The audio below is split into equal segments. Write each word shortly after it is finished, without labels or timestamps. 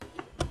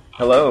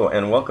Hello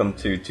and welcome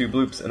to Two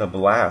Bloops and a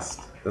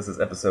Blast. This is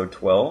episode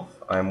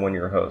 12. I'm one of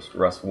your hosts,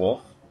 Russ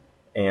Wolfe,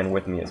 and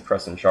with me is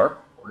Preston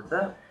Sharp. What's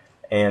up?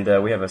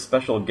 And we have a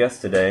special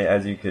guest today.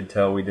 As you could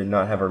tell, we did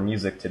not have our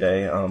music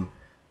today.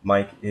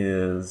 Mike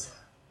is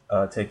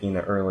taking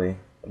an early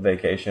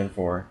vacation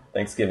for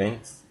Thanksgiving.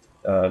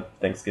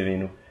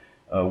 Thanksgiving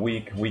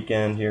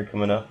weekend here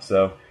coming up.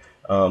 So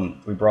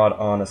we brought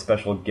on a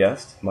special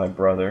guest, my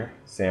brother,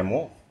 Sam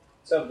Wolfe.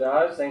 What's up,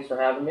 guys? Thanks for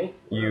having me.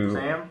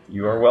 Sam?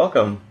 You are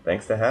welcome.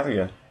 Thanks to have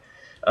you.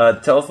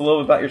 Tell us a little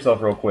bit about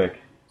yourself real quick.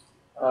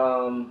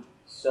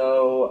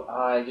 So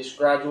I just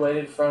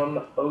graduated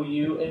from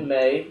OU in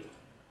May.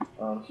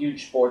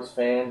 Huge sports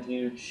fan,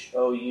 huge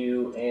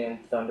OU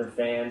and Thunder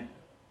fan.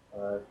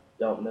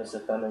 Don't miss a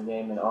Thunder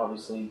game, and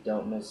obviously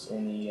don't miss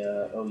any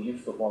OU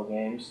football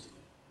games.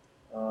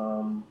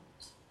 And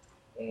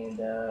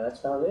that's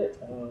about it.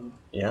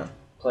 Yeah.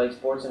 Played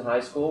sports in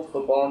high school,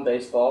 football and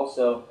baseball,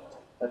 so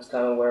that's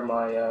kind of where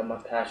my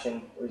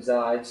passion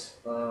resides.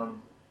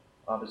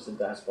 Obviously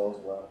basketball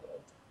as well.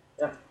 But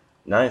yeah.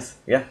 Nice.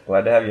 Yeah,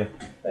 glad to have you.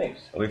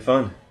 Thanks. It'll be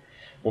fun.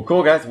 Well,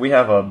 cool, guys. We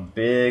have a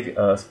big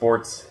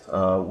sports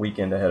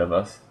weekend ahead of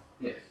us.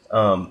 Yes.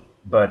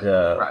 But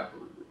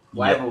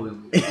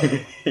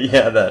Rivalry.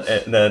 yeah,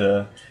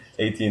 that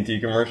AT&T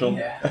commercial.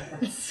 Yeah.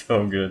 It's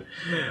so good.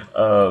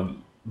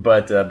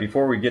 But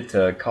before we get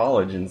to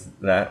college and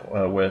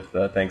that, with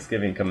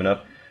Thanksgiving coming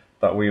up,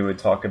 thought we would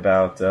talk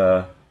about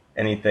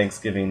any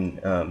Thanksgiving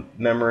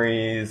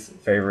memories,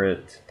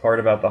 favorite part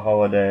about the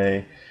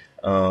holiday,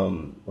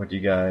 what do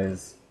you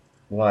guys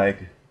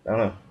like? I don't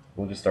know.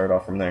 We'll just start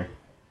off from there.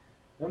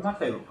 Well, my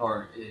favorite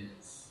part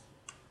is,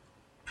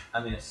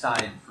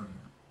 aside from,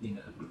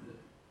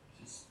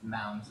 just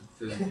mounds of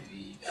food to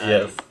eat.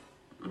 Yes.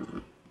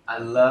 I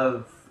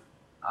love,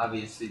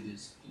 obviously,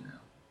 just,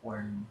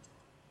 wearing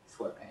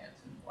sweatpants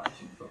and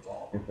watching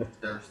football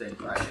Thursday,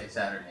 Friday,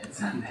 Saturday, and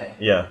Sunday.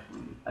 Yeah.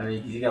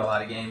 You got a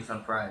lot of games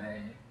on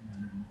Friday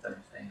and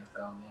Thursday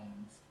NFL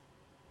games.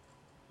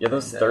 Yeah,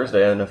 those Thursday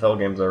NFL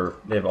games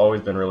they've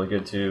always been really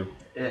good too.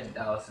 Yeah,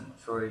 Dallas and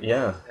Detroit.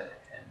 Yeah.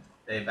 And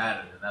they've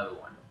added another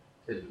one,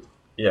 too.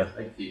 Yeah.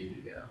 Like a few years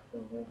ago.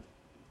 Mm-hmm.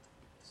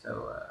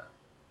 So,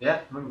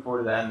 looking forward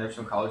to that. And there's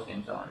some college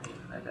games on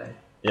even that day.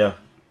 Yeah.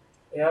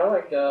 Yeah, I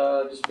like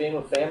just being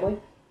with family,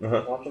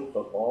 Uh-huh. watching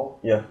football.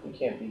 Yeah. You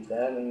can't beat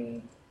that.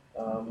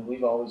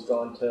 We've always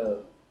gone to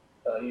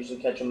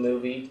usually catch a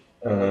movie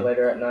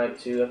later at night,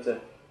 too. That's a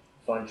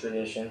fun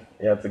tradition.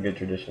 Yeah, it's a good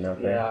tradition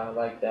out there. Yeah, I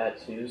like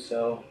that, too.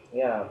 So,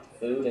 yeah,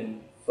 food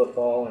and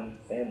football and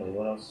family.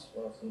 What else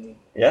do you need?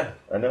 Yeah,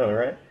 I know,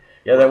 right?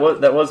 Yeah,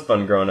 that was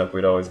fun growing up.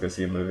 We'd always go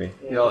see a movie.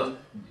 You all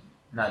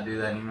not do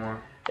that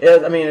anymore? Yeah,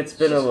 it's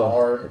been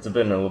hard. It's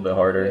been a little bit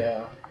harder.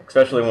 Yeah.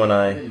 Especially when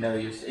I didn't know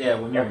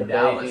when you're in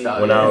Dallas.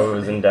 when I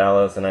was in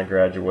Dallas and I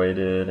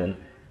graduated, and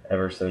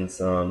ever since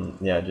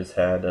just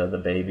had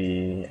the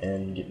baby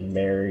and getting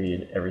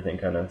married, everything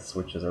kind of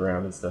switches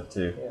around and stuff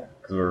too. Yeah.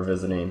 Because we were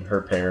visiting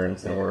her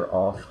parents and we're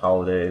off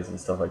holidays and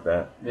stuff like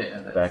that. Yeah,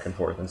 that's back and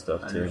forth and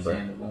stuff too. But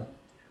understandable.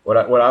 what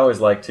I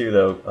always like too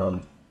though,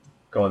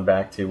 going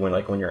back to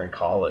when you're in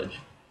college,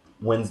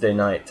 Wednesday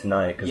night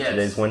tonight, because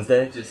today's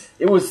Wednesday.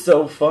 It was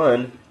so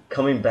fun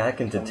coming back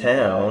into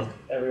town.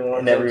 Everyone's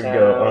and then in we'd town.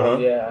 go,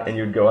 Yeah. and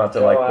you'd go out to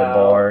the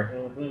bar.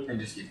 Mm-hmm. And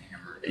just get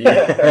hammered.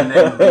 Yeah. And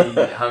then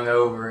be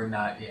hungover and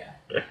not,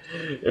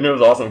 And it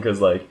was awesome because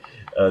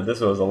this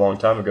was a long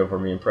time ago for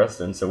me and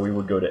Preston, so we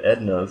would go to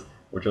Edna's,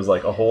 which was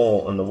like a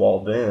hole in the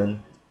wall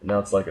then. And now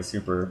it's like a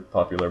super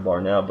popular bar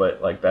now,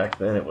 but like back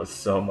then it was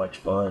so much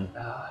fun.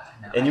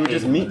 And you would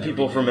just meet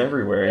people from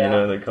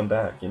everywhere, they'd come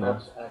back,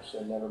 I've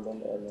actually never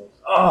been to Edna's.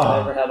 Oh.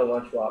 Never had a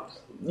lunchbox.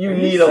 You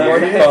need a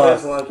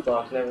lunchbox.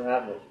 Lunchbox, never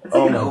had one. It's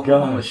Oh like my an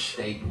Oklahoma gosh.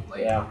 staple.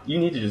 Yeah. You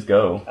need to just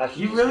go.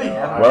 Actually, You really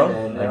have Well,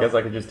 been, I guess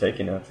I could just take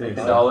you now too. Like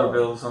the dollar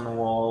bills on the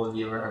wall. Have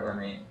you ever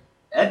heard?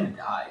 Edna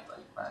died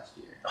last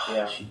year.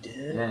 Yeah. She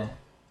did? Yeah.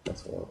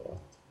 That's horrible.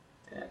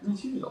 Yeah,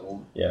 she was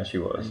old. Yeah, she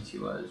was. She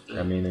was. But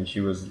And she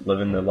was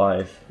living the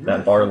life,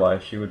 that bar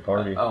life. She would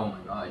party. Oh my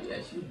god, yeah,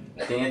 she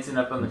was dancing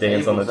up on the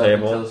Dance on the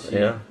tables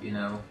table, up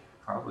until she,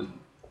 probably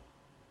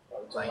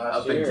like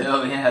last up year.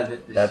 until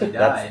that she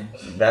died.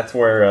 That's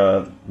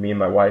where me and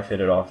my wife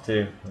hit it off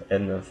too.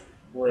 Edna's.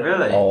 Really?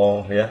 Out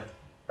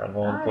of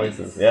all the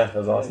places. Yeah, that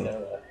was I awesome. didn't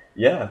know that.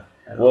 Yeah.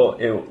 Well,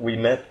 we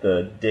met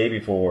the day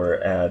before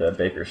at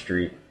Baker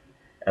Street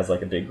as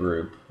like a big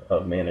group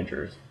of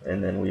managers,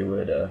 and then we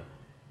would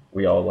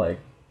we all I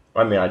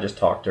just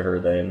talked to her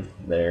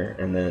there,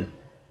 and then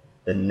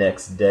the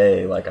next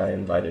day I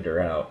invited her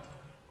out,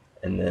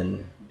 and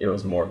then it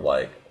was more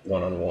like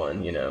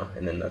one-on-one,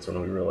 and then that's when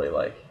we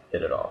really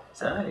hit it off.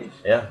 So, Nice.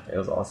 yeah, it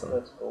was awesome.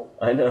 That's cool.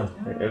 I know,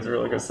 it was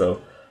really good.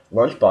 So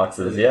lunch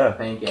boxes, yeah,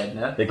 Thank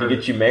Edna. they could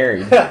get you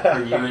married.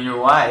 for you and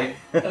your wife.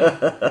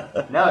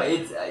 No,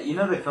 it's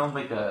they filmed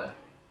a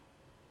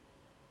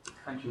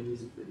country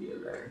music video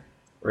there.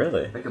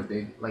 Really? Like a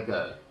big,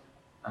 a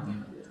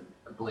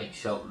Blake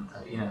Shelton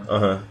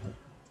type,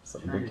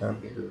 Something big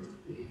time.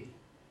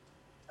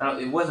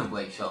 It wasn't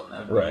Blake Shelton, that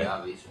would be Right. the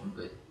obvious one,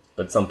 but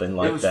but something It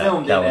like was that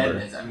filmed in caliber.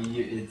 Edmonds. I mean,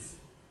 it's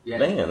yeah.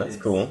 Man, that's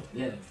cool.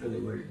 Yeah, it's really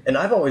weird. And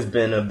I've always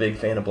been a big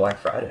fan of Black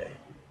Friday.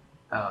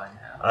 Oh, I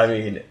know. I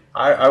mean,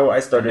 I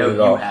started it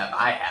off.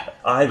 I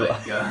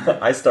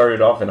have. I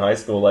started off in high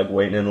school like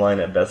waiting in line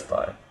at Best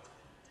Buy.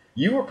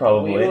 You were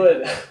probably.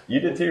 You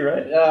did too,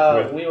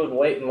 right? We would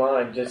wait in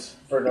line just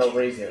for no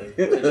reason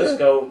to just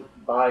go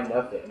buy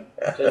nothing,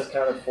 just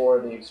kind of for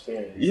the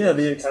experience. Yeah,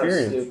 the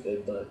experience. Kind of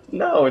stupid, but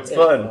no, it's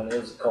fun. It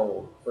was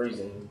cold,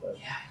 freezing. But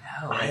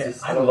Yeah, I know.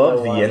 I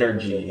love the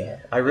energy.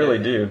 I really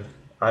do.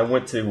 I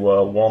went to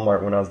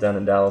Walmart when I was down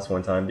in Dallas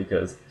one time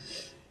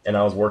and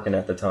I was working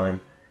at the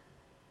time,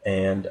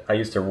 and I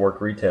used to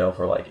work retail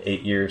for like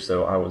 8 years,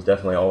 so I was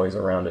definitely always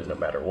around it no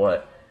matter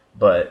what.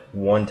 But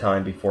one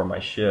time before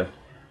my shift,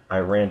 I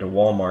ran to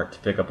Walmart to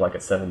pick up like a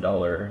 $7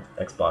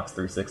 Xbox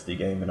 360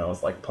 game, and I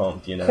was like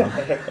pumped, and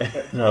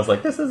I was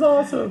like, this is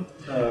awesome.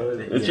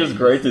 It's just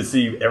great to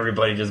see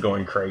everybody just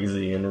going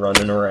crazy and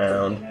running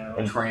around.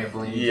 And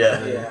trampling.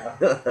 Yeah.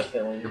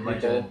 Killing A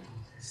bunch of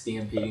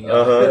stampeding.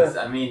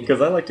 I mean,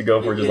 because I like to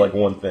go for just like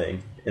one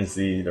thing and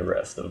see the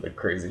rest of the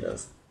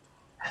craziness.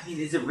 I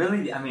mean, is it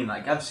really? I mean,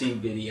 like I've seen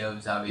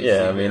videos, obviously.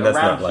 Yeah, I mean that's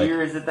around not like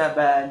here. Is it that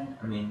bad?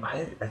 I mean,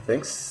 I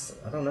think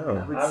I don't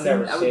know.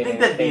 I would think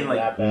that'd be like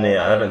that bad.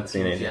 Yeah, I haven't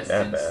seen anything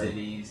that bad.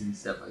 Cities and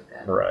stuff like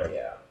that. Right.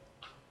 Yeah.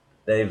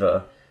 They've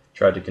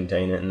tried to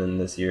contain it, and then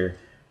this year,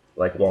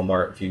 like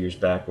Walmart a few years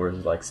back,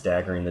 was like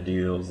staggering the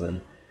deals,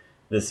 and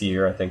this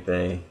year I think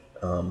they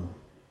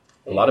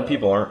a lot of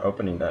people aren't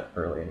opening that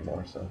early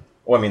anymore. So,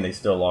 well, I mean they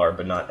still are,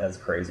 but not as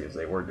crazy as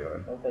they were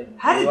doing.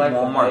 How did like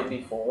Walmart the night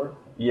before?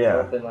 Yeah.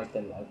 Open like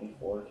the night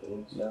before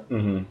too. So.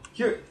 Mm-hmm.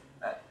 Here,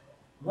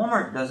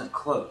 Walmart doesn't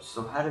close,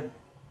 so how did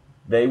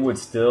they would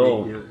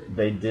still? They do it?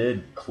 They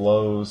did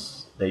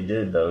close. They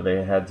did though.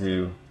 They had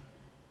to.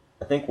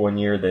 I think one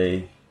year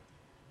they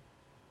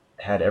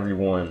had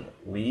everyone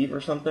leave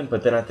or something,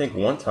 but then I think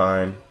one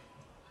time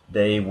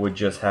they would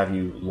just have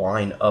you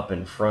line up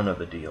in front of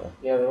the deal.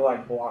 Yeah, they would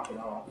like block it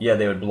off. Yeah,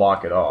 they would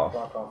block it off.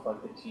 Block off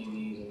like the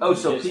TVs. Oh,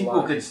 so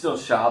people could still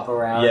shop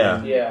around.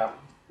 Yeah.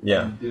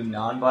 Yeah. And do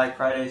non-Black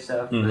Friday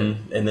stuff.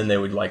 Mm-hmm. And then they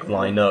would like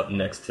line up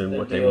next to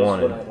what they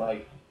wanted.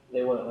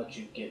 They wouldn't let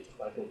you get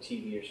like a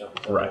TV or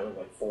something. Right. It was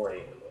like 4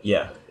 a.m.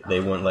 Yeah, they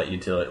wouldn't let you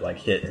till it like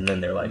hit, and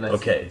then they're like,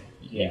 okay,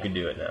 you can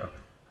do it now.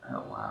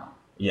 Oh wow.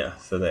 Yeah,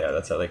 so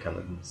that's how they kind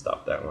of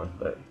stopped that one.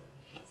 But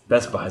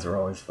Best Buys were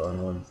always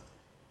fun ones.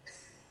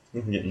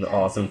 Getting the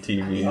awesome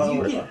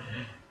TVs.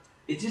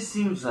 It just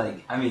seems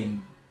like, I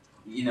mean,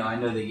 I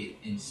know they get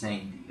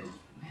insane because,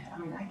 man, I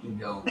mean, I can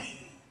go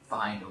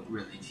find a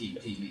really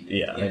cheap TV.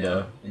 Yeah, I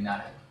know. And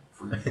not have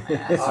freeze my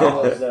ass I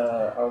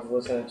off. was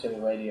listening to the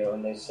radio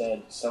and they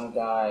said some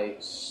guy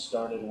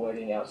started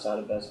waiting outside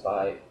of Best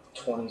Buy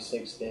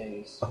 26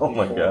 days Oh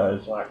my before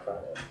gosh. Black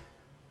Friday.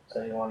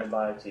 So he wanted to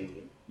buy a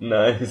TV.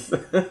 Nice.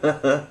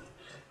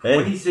 Hey.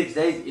 26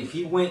 days. If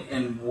he went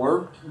and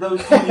worked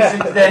those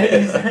 26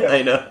 days,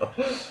 I know.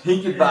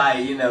 he could buy,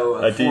 a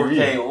 4K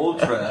TV.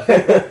 Ultra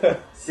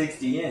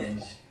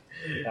 60-inch.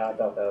 I thought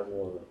that was a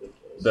little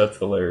ridiculous. That's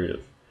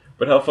hilarious.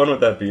 But how fun would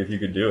that be if you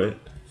could do it?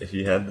 If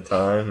you had the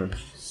time and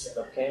Set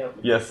up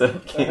camp. set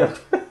up camp.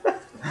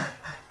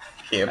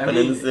 Camping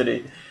in the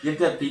city. You have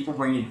to have people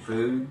bringing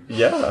food.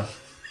 Yeah,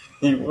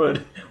 you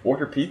would.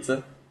 Order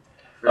pizza.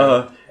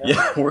 Really?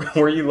 Yeah, where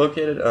are you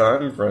located?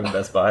 I'm in front of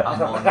Best Buy.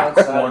 I'm on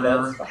the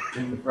corner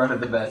in front of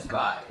the Best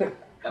Buy.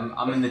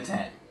 I'm in the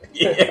tent.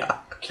 Yeah.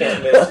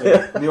 Can't miss me.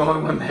 The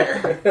only one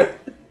there.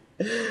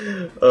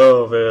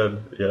 Oh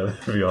man, yeah,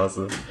 that'd be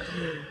awesome.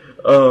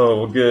 Oh,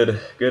 well, good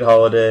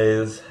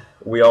holidays.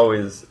 We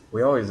always.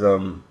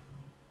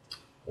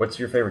 What's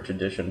your favorite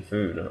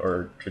food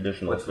or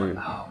traditional food?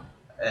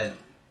 And I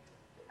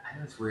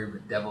know it's weird,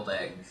 but deviled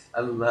eggs.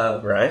 I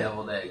love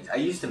deviled eggs. I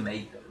used to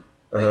make them.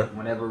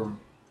 Whenever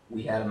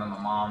we had them at my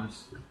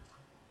mom's.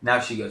 Now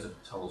she goes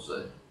up to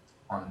Tulsa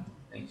on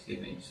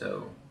Thanksgiving,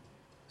 so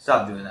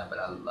stopped doing that. But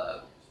I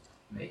love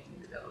making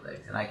the deviled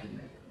eggs, and I can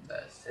make them the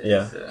best.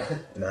 Yeah,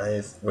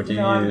 nice. What do you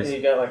use?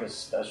 You got like a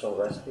special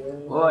recipe?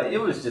 Well, it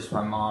was just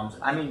my mom's.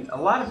 I mean,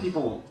 a lot of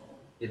people,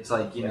 it's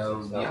like you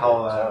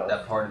hollow out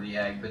that part of the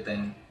egg, but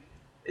then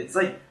it's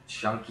like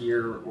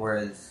chunkier.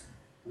 Whereas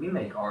we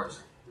make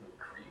ours really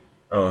creamy.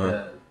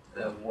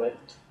 The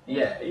whipped.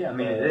 Yeah. I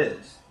mean, it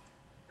is.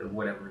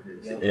 Whatever it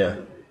is. Yeah,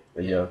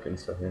 the yolk and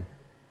stuff. Yeah.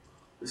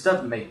 The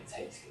stuff that makes it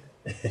taste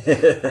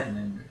good. And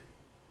then,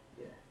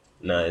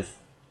 Nice.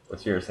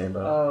 What's yours, Sam?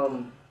 I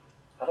don't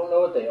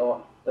know what they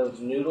are. Those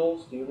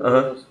noodles. Do you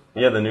remember those?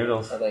 Yeah, the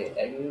noodles. Are they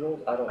egg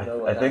noodles? I don't know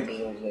what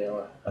noodles they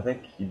are. I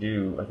think you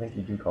do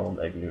call them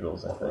egg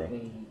noodles. I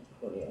think.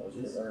 I think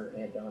those are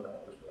my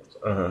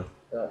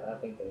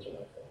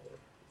favorite.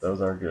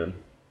 Those are good.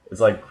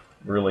 It's like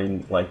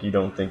really like you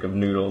don't think of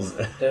noodles.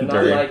 They're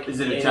not like is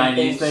it a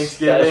Chinese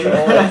Thanksgiving?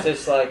 It's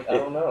just like I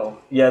don't know.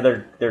 Yeah,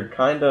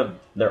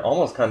 they're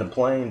almost kind of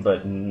plain,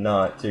 but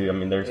not too. I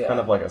mean, there's kind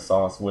of like a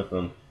sauce with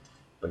them,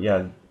 but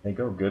yeah, they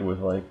go good with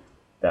like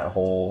that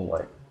whole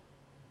like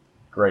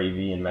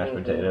gravy and mashed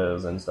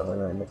potatoes and stuff like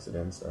that. Mix it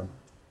in, so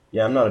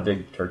Yeah, I'm not a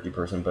big turkey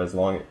person, but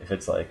if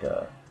it's like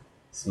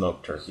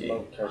smoked turkey.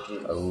 Smoked turkey.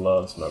 I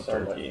love smoked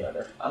so turkey. Much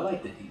better. I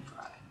like the deep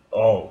fry.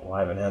 Oh, I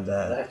haven't had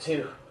that. That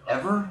too.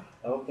 Ever?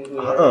 I don't think we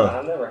ever.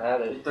 I've never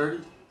had it.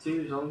 32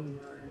 years old?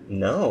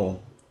 No.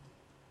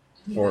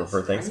 For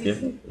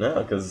Thanksgiving? Crazy.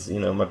 No, because,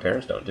 my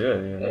parents don't do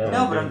it.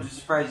 No, but I'm just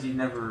surprised you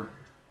never...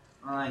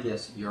 Well, I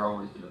guess you're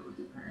always doing it with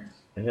your parents.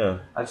 Yeah.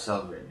 I've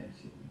celebrated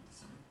Thanksgiving with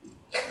some people.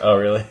 Oh,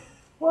 really?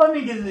 Well, I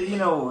mean, because,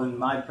 when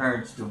my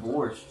parents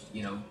divorced,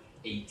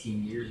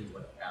 18 years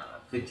ago, I don't know,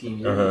 15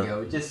 years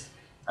ago, it just...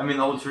 I mean,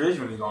 the whole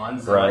tradition was gone,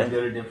 so I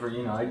go to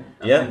different, I've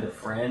been to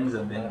friends,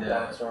 I've been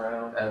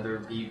to other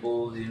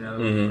people's, been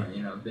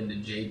to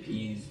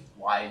JP's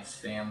wife's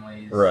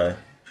families. Right.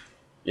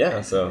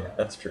 Yeah, so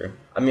that's true.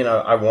 I mean,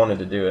 I wanted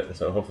to do it,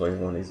 so hopefully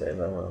one of these days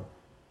I will.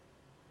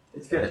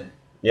 It's good.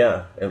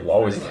 Yeah, it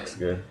always looks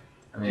good.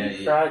 I mean,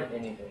 deep fried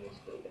anything is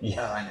good.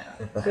 Yeah, I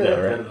know. Right?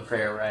 Go to the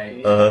fair,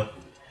 right?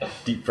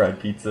 Deep fried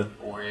pizza.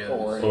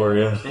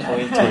 Oreo.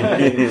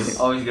 Twinkies.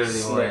 Always go to the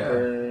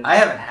Oreo. I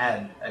haven't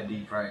had a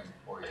deep fried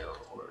Oreo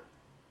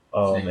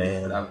or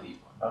man. but I would eat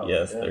one.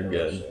 Yes, they're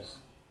good.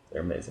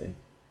 They're amazing.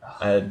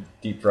 I had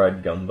deep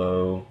fried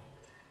gumbo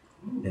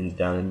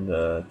down in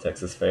the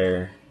Texas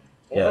Fair.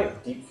 Yeah,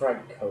 like deep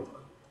fried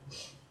Coke.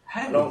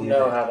 I don't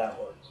know how that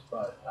works,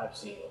 but I've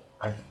seen it.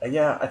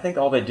 I think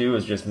all they do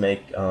is just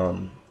make.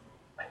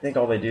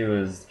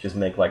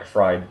 Like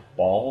fried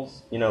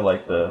balls.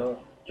 Like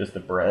just the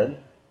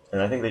bread,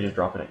 and I think they just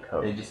drop it in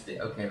Coke. They just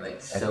soak I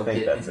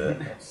think it. that's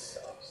it.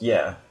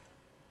 Yeah,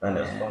 I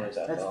know.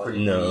 That's pretty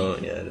weak.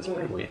 Yeah, it is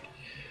pretty weak.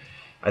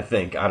 I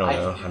think I don't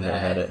know. I've never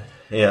had it.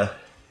 Yeah.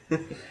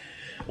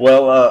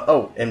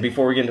 Well, and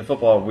before we get into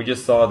football, we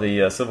just saw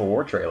the Civil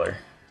War trailer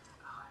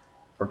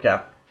for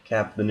Cap,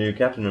 the new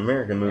Captain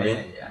America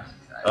movie. Yeah.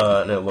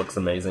 And it looks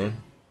amazing.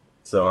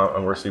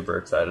 So we're super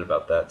excited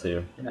about that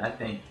too. And I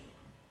think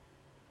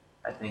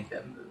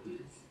that movie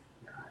is.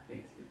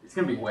 It's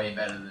going to be way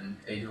better than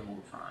Age of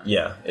Ultron.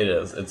 Yeah, it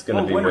is. It's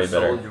going to be way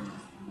better. Soldier was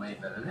way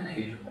better than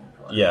Age of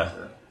Ultron. Yeah,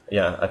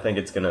 yeah. I think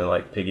it's going to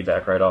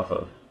piggyback right off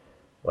of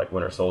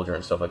Winter Soldier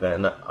and stuff like that.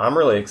 And I'm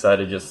really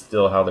excited just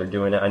still how they're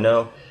doing it. I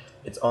know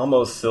it's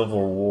almost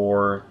Civil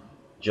War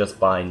just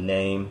by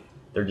name.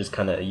 They're just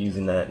kind of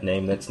using that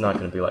name. That's not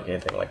going to be like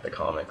anything like the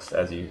comics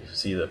as you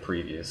see the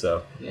preview.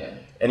 So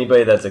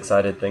anybody that's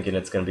excited thinking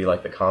it's going to be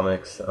like the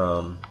comics,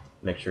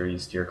 make sure you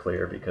steer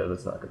clear because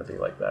it's not going to be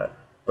like that.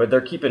 But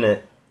they're keeping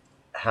it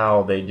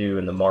how they do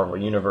in the Marvel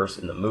Universe,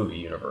 in the movie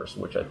universe,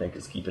 which I think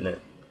is keeping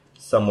it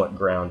somewhat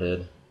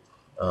grounded.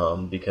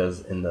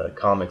 Because in the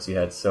comics you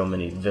had so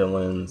many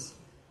villains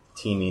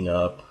teaming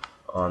up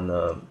on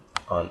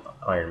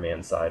Iron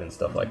Man's side and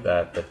stuff like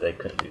that they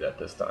couldn't do that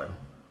this time.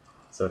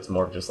 So it's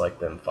more just like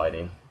them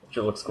fighting, which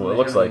it looks cool. It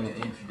looks like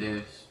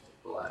introduce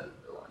a lot of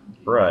villains.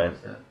 Right.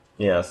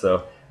 Yeah.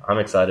 So I'm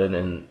excited,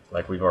 and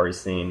like we've already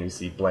seen, we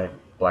see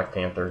Black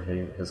Panther.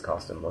 His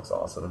costume looks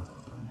awesome.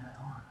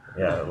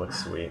 Yeah, it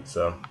looks sweet.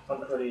 So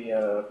I'm pretty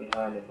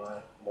behind in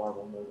my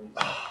Marvel movies.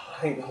 I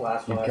think the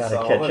last one I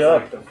saw was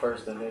like the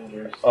first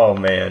Avengers. Oh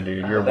man,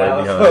 dude, you're way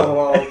behind. That was a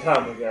long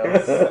time ago.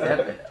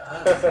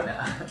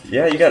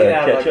 Yeah, you gotta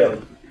catch up.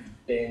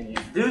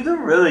 Dude, they're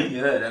really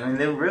good. I mean,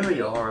 they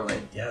really are.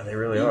 Yeah, they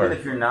really are. Even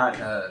if you're not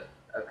a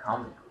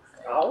comic book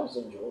fan. I always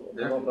enjoy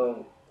them. I don't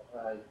know.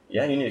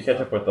 Yeah, you need to catch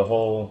up with the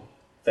whole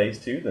Phase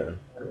 2 then.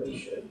 I really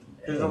should.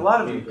 Because a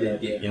lot of you did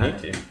get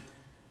kind of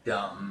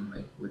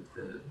dumb, with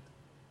the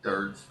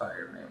third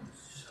Spider-Man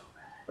was so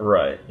bad.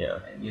 Right, yeah.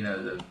 And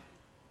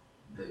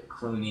the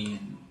Clooney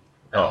and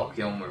Val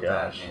Kilmer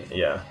Batman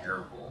was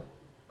terrible.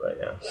 But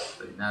yeah.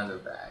 But now they're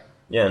back.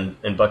 Yeah,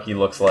 and Bucky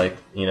looks like,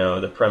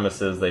 the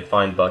premise is they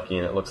find Bucky,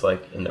 and it looks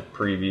like in the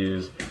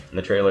previews, in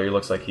the trailer, he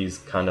looks like he's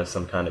kind of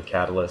some kind of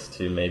catalyst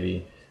to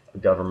maybe a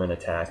government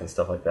attack and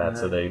stuff like that.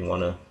 So they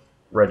want to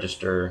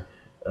register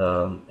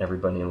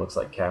everybody, and it looks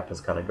like Cap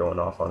is kind of going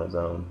off on his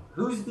own.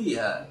 Who's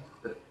the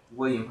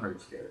William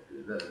Hurt's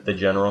character? The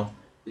general?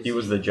 He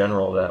was the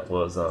general that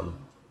was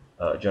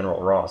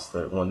General Ross,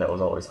 the one that was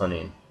always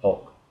hunting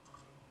Hulk.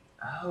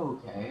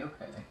 Oh, okay.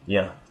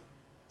 Yeah.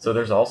 So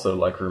there's also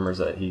rumors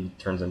that he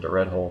turns into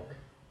Red Hulk.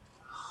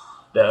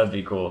 That would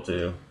be cool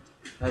too.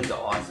 That's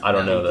awesome. I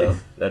don't know though.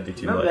 That'd be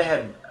too much. They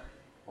had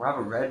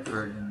Robert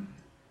Redford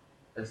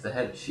as the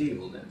head of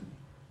S.H.I.E.L.D.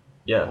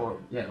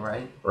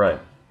 right? Right.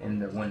 In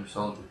the Winter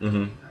Soldier.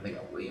 Mm-hmm. I think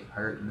got William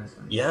Hurt in this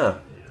one. Yeah.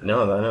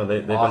 No, I know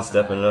they've been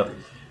stepping it up,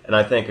 and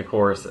I think of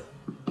course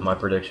my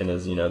prediction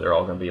is they're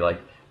all going to be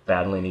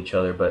battling each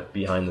other, but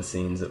behind the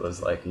scenes it was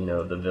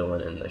the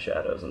villain in the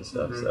shadows and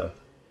stuff. Mm-hmm. So.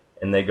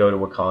 And they go to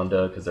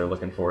Wakanda because they're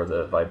looking for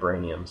the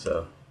vibranium,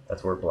 so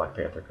that's where Black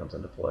Panther comes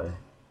into play.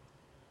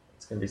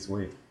 It's gonna be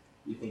sweet.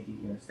 You think he's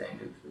gonna stay in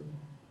Dukesville?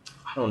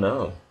 I don't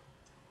know.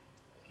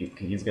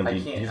 He's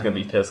gonna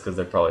be pissed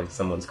because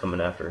someone's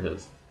coming after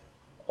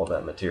all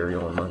that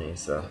material and money.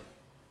 So.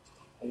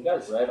 Have you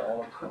guys read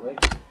all of the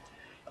comics?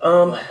 Not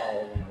all of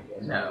them, I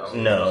guess.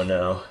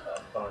 No.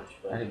 A bunch,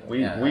 but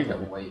we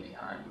got way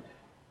behind.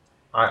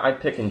 I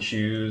pick and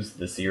choose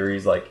the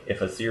series.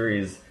 If a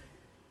series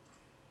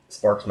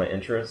sparks my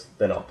interest,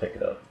 then I'll pick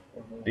it up.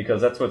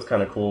 Because that's what's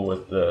kind of cool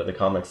with the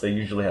comics. They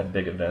usually have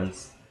big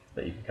events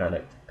that you can kind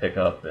of pick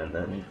up and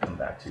then you come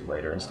back to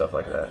later and stuff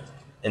like that.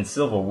 And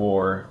Civil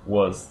War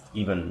was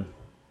even,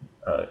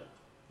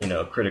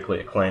 critically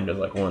acclaimed as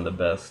like one of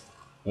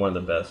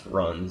the best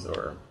runs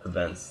or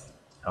events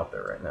out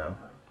there right now.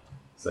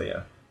 So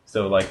yeah,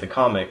 so like the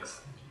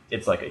comics,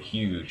 it's like a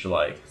huge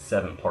like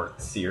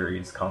 7-part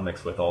series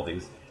comics with all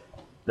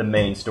the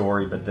main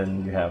story, but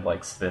then you have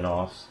like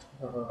spin-offs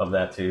of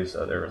that too.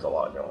 So there was a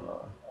lot going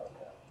on.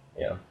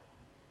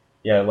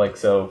 Yeah, like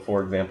so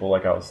for example,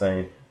 like I was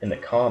saying, in the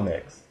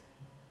comics,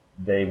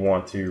 they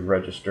want to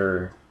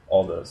register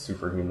all the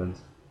superhumans,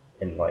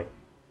 and like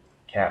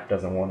Cap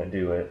doesn't want to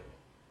do it,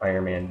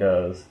 Iron Man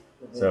does.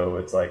 So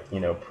it's like,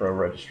 pro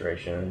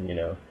registration,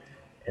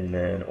 and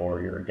then,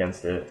 or you're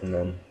against it, and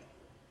then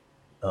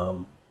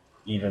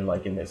even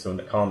like in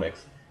the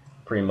comics,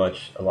 pretty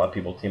much a lot of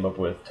people team up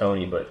with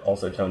Tony, but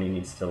also Tony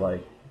needs to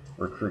like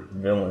recruit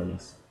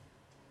villains,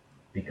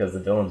 because the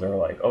villains are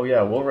like, oh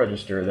yeah, we'll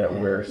register that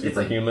we're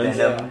superhumans.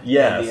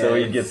 Like so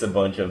he gets a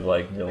bunch of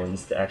like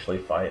villains to actually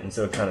fight, and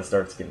so it kind of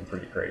starts getting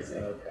pretty crazy.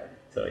 Okay.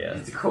 So yeah,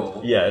 it's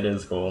cool. Yeah, it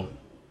is cool.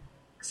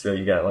 So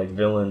you got like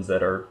villains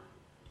that are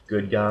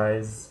good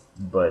guys,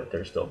 but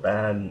they're still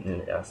bad,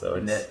 and so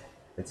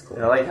it's cool.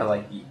 And I like how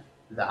like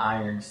the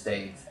Iron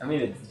States. I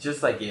mean, it's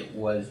just like it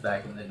was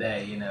back in the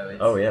day.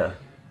 It's,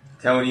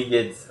 Tony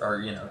gets, or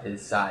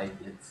his side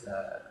gets,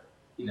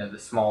 the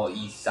small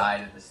east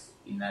side of the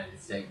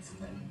United States, and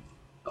then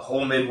the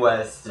whole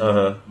Midwest,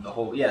 and the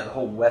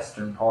whole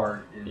western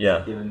part is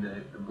given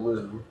the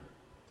blue.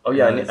 Oh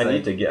yeah,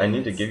 I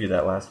need to give you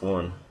that last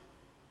one,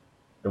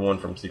 the one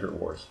from Secret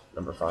Wars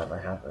 #5.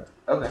 I have it.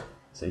 Okay.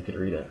 So you could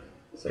read it.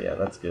 So yeah,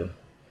 that's good.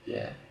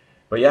 Yeah.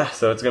 But yeah,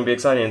 so it's gonna be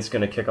exciting. It's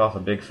gonna kick off a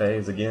big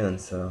phase again.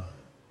 So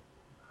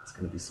it's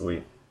gonna be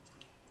sweet.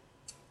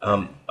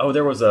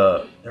 There was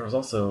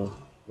also,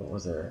 what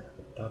was there?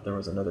 I thought there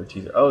was another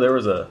teaser. Oh, there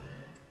was a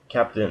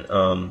captain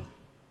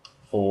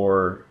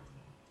for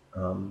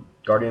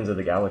Guardians of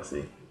the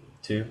Galaxy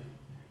 2.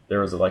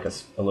 There was a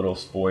little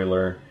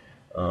spoiler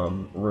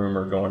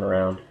rumor going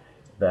around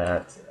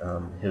that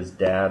his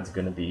dad's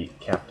going to be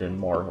Captain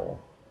Marvel,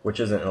 which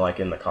isn't like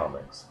in the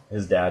comics.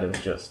 His dad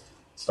is just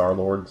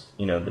Star-Lord's,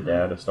 the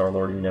dad of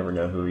Star-Lord. You never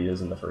know who he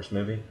is in the first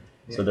movie.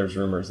 Yeah. So there's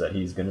rumors that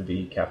he's going to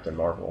be Captain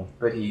Marvel.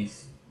 But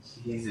he's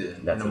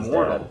an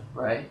immortal,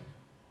 right?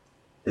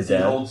 His dad?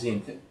 He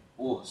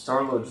holds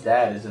Star-Lord's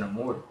dad is an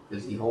immortal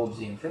because he holds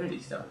the Infinity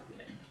Stone.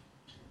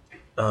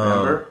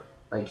 Remember?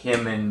 Like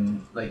him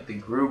and like the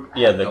group.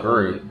 Yeah, the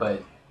group.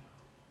 But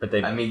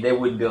they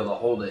wouldn't be able to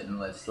hold it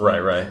unless he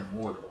was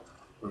immortal,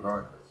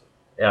 regardless.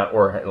 Yeah,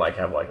 or like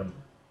have like an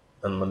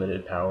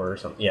unlimited power or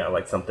something. Yeah,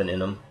 like something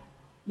in him.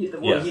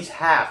 Yeah, he's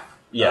half.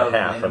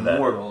 Half of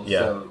immortal. That. Yeah.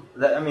 So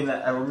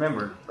I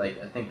remember.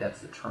 Like I think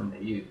that's the term they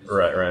use.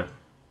 Right.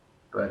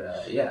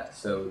 But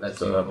so that's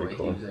the only way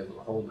he was able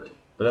to hold it.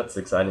 But that's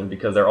exciting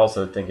because they're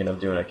also thinking of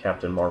doing a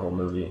Captain Marvel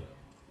movie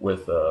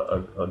with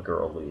a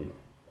girl lead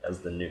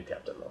as the new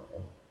Captain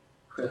Marvel.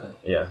 Really?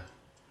 Yeah.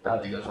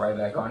 That goes right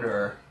back onto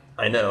her.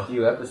 I know. A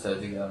few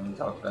episodes ago, and we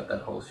talked about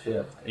that whole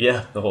shift.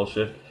 Yeah, the whole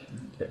shift,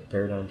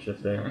 paradigm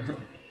shift there.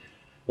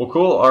 Well,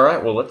 cool. All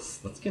right. Well, let's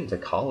get into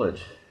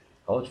college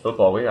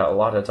football. We got a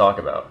lot to talk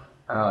about.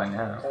 Oh, I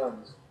know.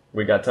 Tons.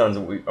 We got tons.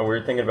 We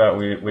were thinking about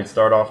we'd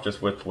start off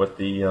just with what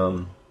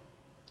the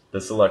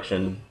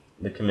selection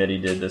the committee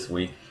did this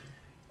week.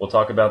 We'll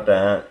talk about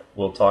that.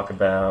 We'll talk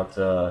about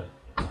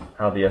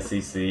how the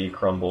SEC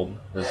crumbled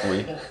this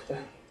week,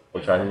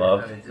 which I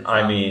love.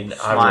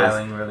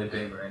 Smiling really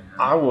big right now.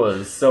 I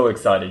was so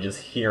excited just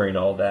hearing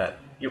all that.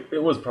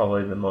 It was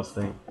probably the most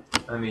thing.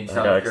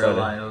 South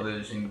Carolina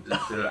losing.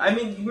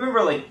 You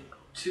remember like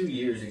 2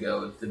 years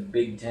ago, if the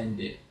Big Ten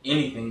did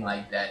anything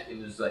like that, it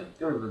was like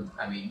they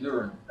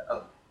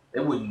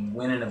wouldn't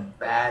win in a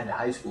bad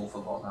high school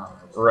football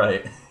conference.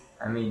 Right.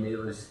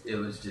 It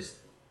was just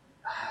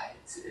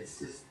it's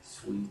just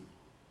sweet.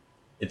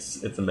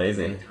 It's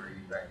amazing. Victory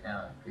right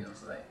now, it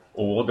feels like.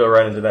 Well, we'll go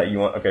right into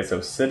that.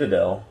 So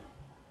Citadel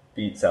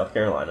beat South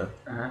Carolina,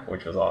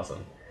 which was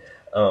awesome.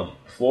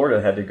 Florida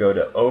had to go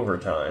to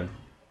overtime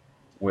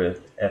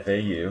with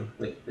FAU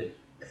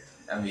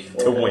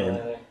to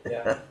win.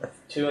 Yeah,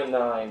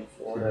 2-9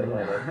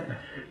 Florida.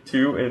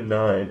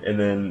 2-9, and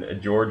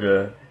then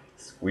Georgia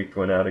squeaked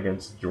one out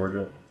against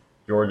Georgia.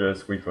 Georgia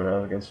squeaked one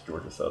out against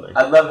Georgia Southern.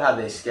 I love how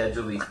they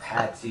schedule these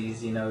patsies.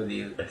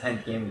 The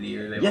 10th game of the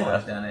year. They've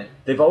always done it.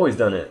 They've always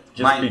done it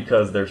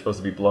because they're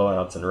supposed to be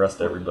blowouts and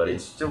rest everybody.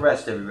 It's to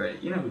rest everybody.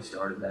 You know who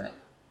started that?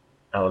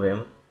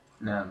 Alabama?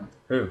 No.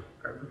 Who?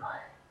 Urban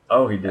Meyer.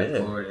 Oh, he did.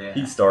 At Florida, yeah.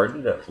 He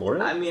started at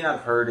Florida.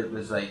 I've heard it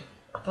was like.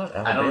 I thought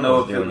Alabama I don't know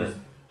was if doing it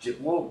was.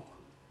 Well.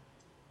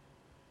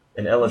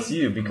 And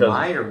LSU because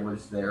Meyer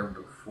was there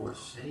before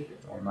Saban,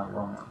 or am I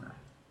wrong on that?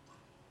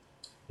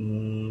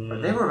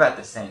 But they were about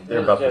the same. They're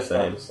about the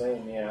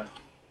same, yeah.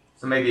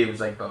 So maybe it was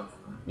like both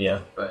of them.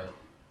 Yeah. But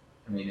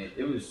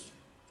it was.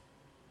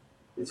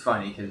 It's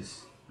funny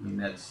because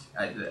that's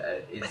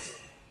it's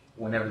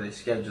whenever they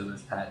schedule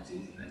this past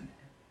season,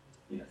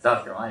 and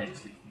South Carolina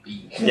just gets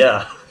beat.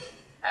 Yeah.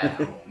 At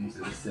home,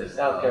 so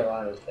South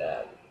Carolina's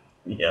bad.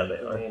 Yeah, they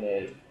are.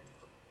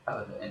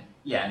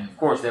 And of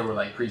course they were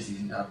like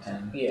preseason top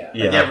 10. Yeah.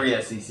 Like every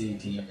SEC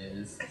team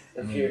is.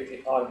 You're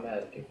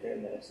automatic if you're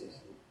in the SEC.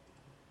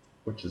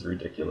 Which is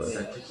ridiculous.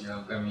 It's such a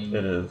joke. I mean,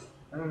 it is.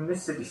 I mean,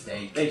 Mississippi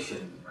State, they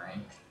shouldn't be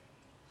ranked.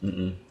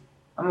 Mm-mm.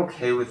 I'm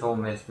okay with Ole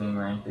Miss being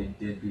ranked. They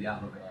did beat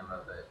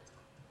Alabama, but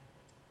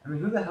I mean,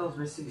 who the hell is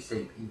Mississippi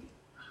State beat?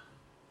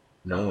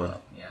 No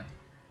one. Yeah.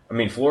 I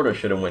mean, Florida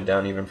should have went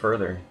down even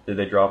further. Did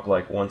they drop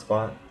like one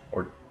spot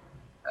or 2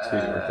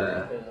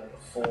 or 3?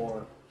 Like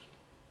 4.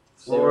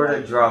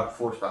 Florida dropped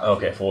 4 spots.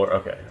 Okay, 4.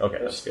 Okay,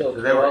 that's still good.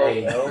 So they were 12,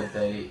 8th, no?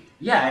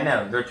 but I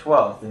know they're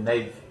 12th, and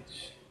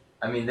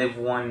they've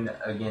won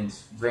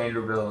against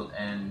Vanderbilt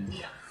and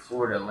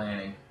Florida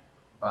Atlantic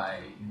by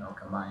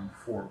combined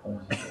 4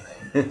 points. I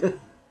think.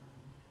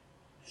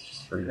 It's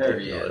just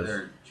ridiculous.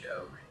 They're a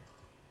joke.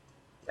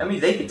 I mean,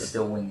 they could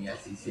still win the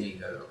SEC and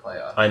go to the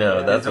playoffs. I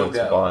know, that's what's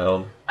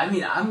wild. I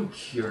mean, I'm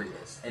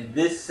curious, and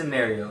this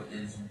scenario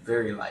is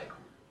very likely.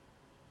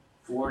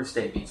 Florida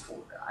State beats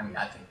Florida. I mean,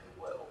 I think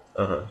they will.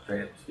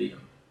 Straight up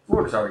speaking.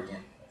 Florida's already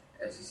in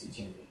the SEC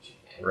championship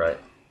game. Right.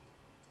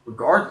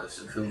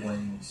 Regardless of who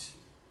wins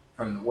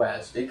from the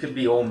West, it could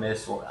be Ole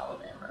Miss or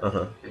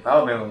Alabama. If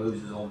Alabama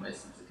loses, Ole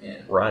Miss is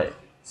in. Right.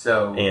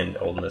 So and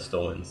Ole Miss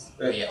still wins.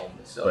 Ole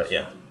Miss still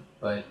wins.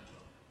 But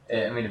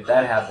I mean, if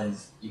that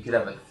happens, you could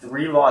have a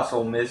 3-loss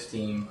Ole Miss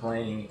team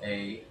playing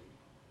a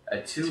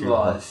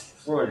 2-loss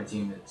Florida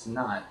team that's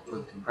not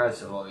looked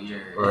impressive all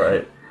year.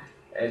 Right.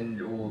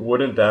 And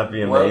wouldn't that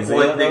be amazing?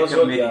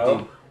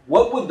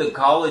 What would the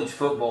college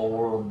football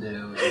world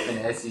do if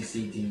an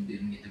SEC team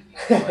didn't get to be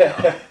in the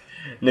playoff?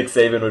 Nick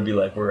Saban would be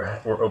like,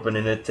 "We're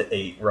opening it to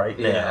 8 right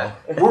now.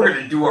 We're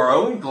gonna do our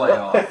own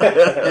playoff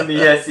in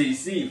the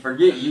SEC.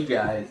 Forget you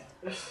guys."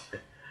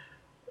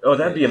 Oh,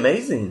 that'd be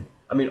amazing.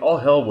 I mean, all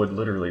hell would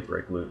literally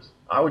break loose.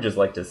 I would just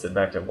like to sit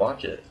back and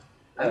watch it.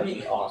 That'd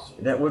be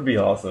awesome. That would be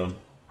awesome.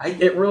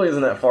 It really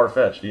isn't that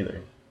far-fetched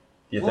either.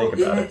 You think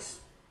about it.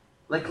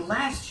 Like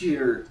last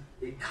year,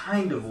 it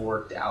kind of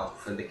worked out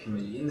for the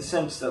committee in the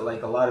sense that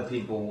like a lot of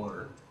people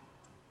were,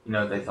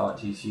 they thought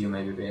TCU,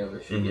 maybe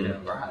Baylor should get it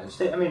over Ohio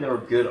State. I mean, there were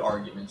good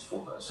arguments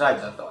for both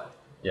sides, I thought.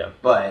 Yeah.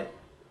 But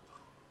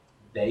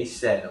they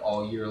said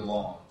all year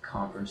long,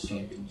 conference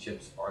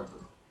championships are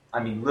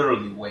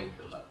literally weighed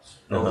the most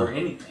over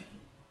anything.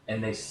 And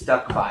they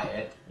stuck by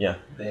it. Yeah.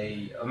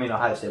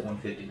 Ohio State won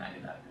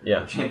 50-99.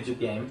 Yeah. Championship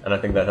game. And I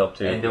think that helped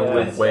too. And there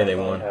was the way they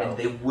won. And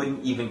they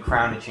wouldn't even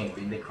crown a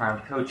champion. They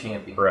crowned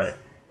co-champions. Right.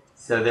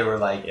 So they were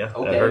like,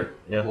 okay,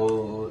 yeah.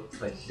 Well,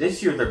 but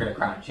this year they're going to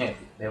crown a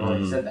champion. They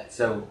already said that.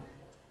 So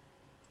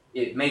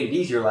it made it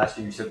easier last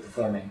year. You took the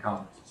 4 main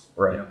conferences.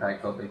 Right.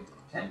 Pac-12, Big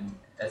Ten,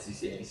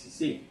 SEC,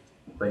 ACC.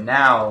 But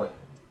now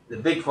the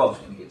Big 12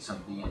 is going to get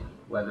something in,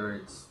 whether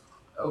it's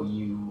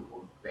OU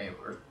or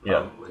Baylor,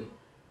 probably. Yeah.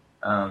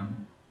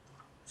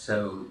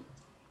 So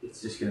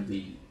it's just going to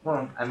be,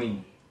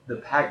 the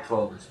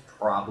Pac-12 is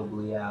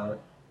probably out.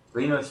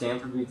 But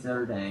Stanford beats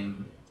Notre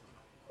Dame.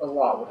 A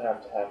lot would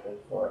have to happen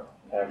for it.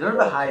 They're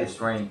the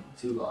highest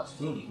ranked 2-loss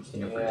team.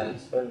 Stanford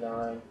is. They're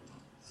 9.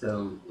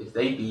 So if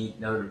they beat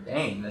Notre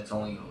Dame, that's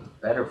only going to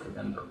look better for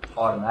them. They're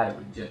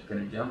automatically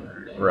going to jump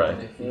Notre Dame. Right.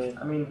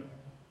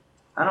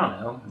 I don't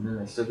know. And then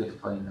they still get to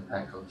play in the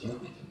Pac-12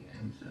 championship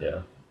game. So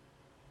yeah.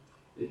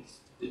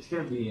 It's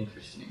going to be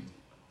interesting.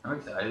 I'm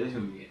excited. It's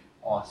going to be an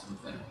awesome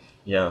finish.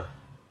 Yeah.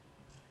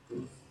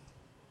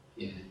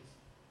 It's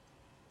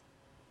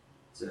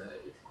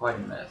quite a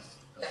mess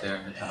up there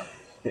in the top.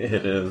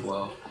 It is.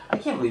 12. I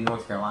can't believe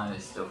North Carolina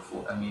is still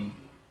full.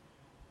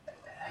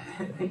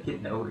 They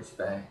get no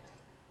respect.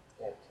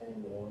 Yeah,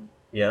 10-1.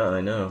 Yeah,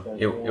 I know.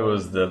 It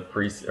was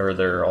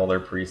all their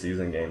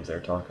preseason games they're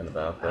talking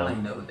about. I don't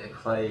even know who they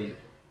played.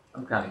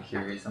 I'm kind of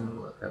curious. I'm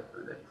gonna look up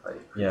who they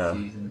played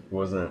preseason.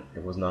 Yeah,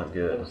 it was not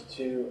good. It was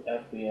 2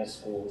 FBS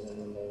schools, and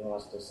then they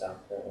lost to South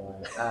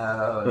Carolina.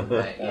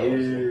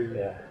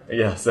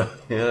 Yeah. So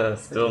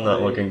still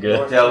not looking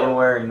good.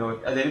 Delaware and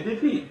North. They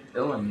did beat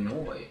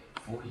Illinois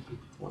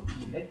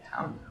 40-14. They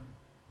pounded them.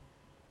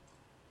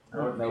 I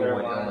don't know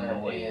what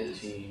Illinois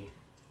is.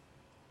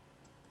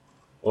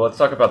 Well, let's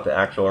talk about the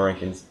actual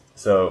rankings.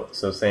 So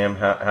Sam,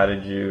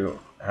 how'd your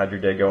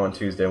day go on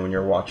Tuesday when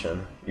you're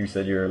watching? You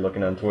said you were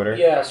looking on Twitter?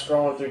 Yeah,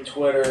 scrolling through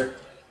Twitter,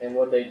 and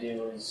what they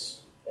do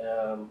is,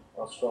 I'm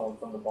scrolling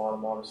from the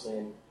bottom, obviously,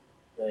 and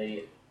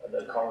the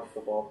college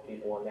football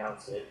people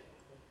announce it.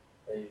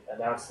 They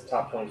announce the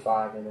top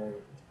 25, and then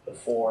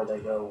before they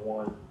go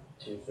 1,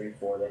 2, 3,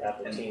 4, they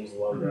have the team's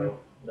logo,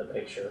 the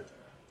picture.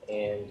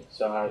 And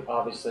so I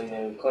obviously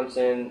knew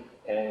Clemson,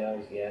 and I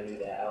knew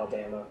that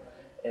Alabama.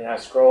 And I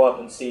scroll up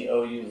and see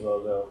OU's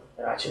logo,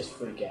 and I just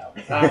freak out.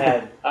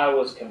 I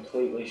was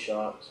completely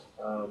shocked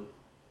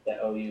that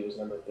OU was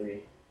number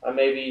 3. I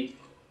maybe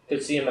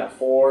could see him at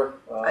 4,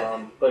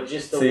 but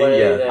just the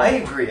way that I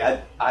agree.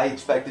 I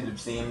expected to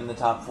see him in the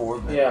top 4,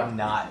 but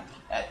not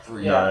at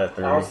 3. Yeah,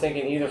 I was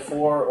thinking either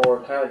 4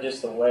 or kind of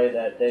just the way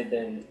that they've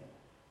been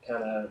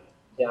kind of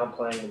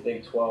downplaying the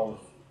Big 12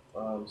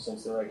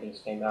 since the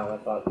rankings came out. I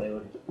thought they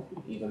would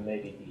even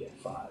maybe be at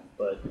 5,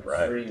 but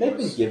 3 They've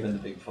been giving the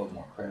Big 12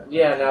 more credit.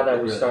 Yeah, now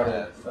that we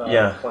started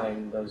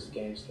playing those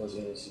games towards the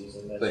end of the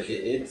season. But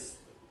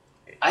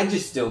I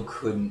just still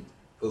couldn't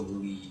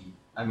believe.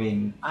 I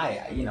mean,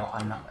 I'm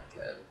not like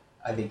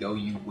I think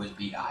OU would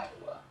beat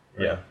Iowa.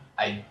 Yeah.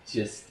 I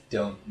just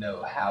don't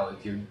know how,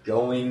 if you're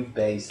going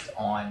based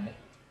on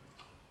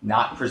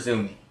not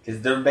presuming,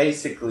 because they're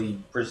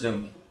basically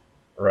presuming,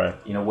 right?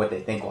 What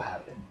they think will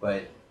happen.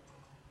 But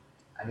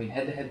I mean,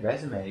 head-to-head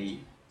resume,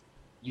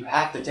 you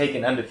have to take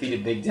an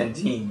undefeated Big Ten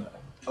team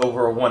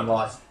over a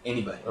one-loss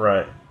anybody.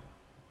 Right.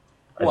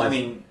 I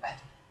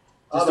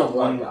don't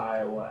like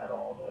Iowa at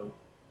all, though.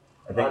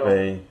 I think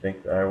they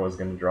think Iowa's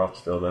going to drop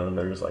still, though, and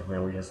they're just like,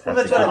 man, we just have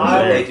to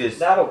get there.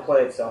 That'll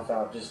play itself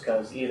out just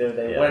because either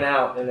they went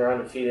out and they're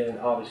undefeated and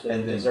obviously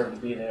they deserve to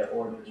be there,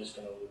 or they're just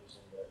going to lose.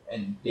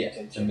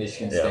 To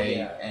Michigan State,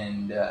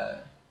 and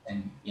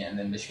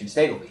then Michigan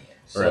State will be in.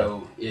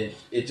 So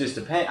it just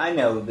depends. I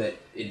know that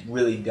it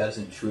really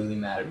doesn't truly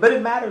matter, but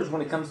it matters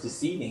when it comes to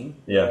seeding.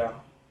 Yeah.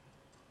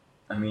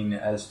 I mean,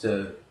 as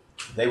to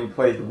they would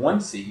play the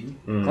 1 seed,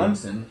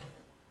 Clemson,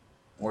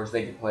 whereas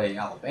they could play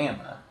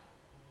Alabama.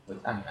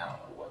 I don't know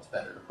what's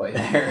better to play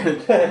there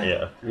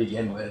to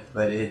begin with,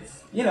 but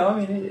it's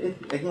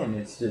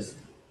it's just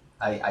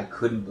I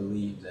couldn't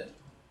believe that.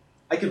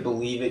 I could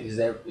believe it because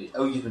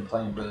OU's been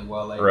playing really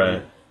well lately.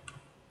 Right.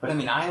 But I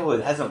mean,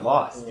 Iowa hasn't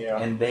lost,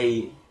 and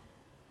they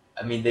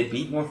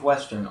beat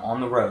Northwestern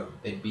on the road.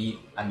 They beat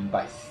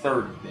by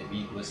 30. They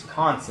beat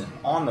Wisconsin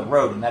on the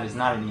road, and that is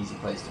not an easy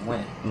place to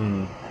win.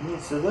 I mean,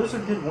 so those are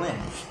good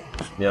wins.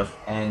 Yeah.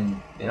 And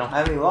they don't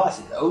have any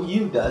losses.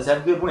 OU does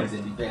have good wins.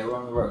 They beat Baylor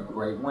on the road.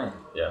 Great win.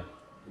 Yeah.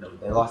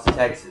 They lost to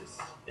Texas.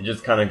 It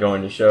just kind of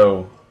going to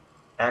show,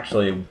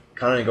 actually,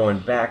 kind of going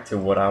back to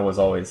what I was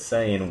always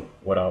saying,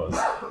 what I was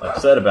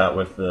upset about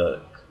with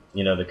the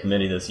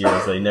committee this year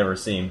is they never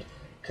seemed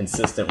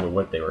consistent with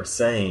what they were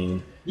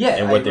saying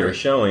and what they were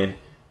showing.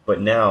 But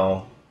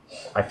now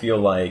I feel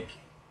like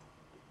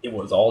it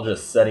was all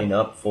just setting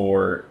up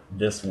for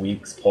this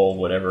week's poll,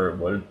 whatever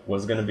it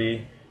was going to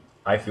be.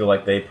 I feel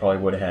like they probably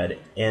would have had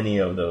any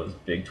of those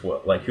Big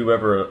 12. Like,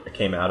 whoever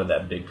came out of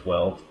that Big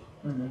 12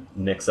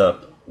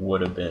 mix-up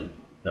would have been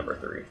number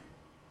 3.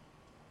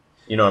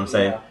 You know what I'm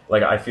saying? Yeah.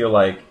 Like, I feel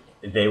like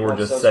they were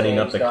just setting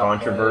up the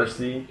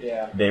controversy.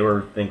 Yeah. They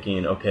were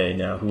thinking, okay,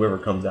 now whoever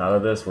comes out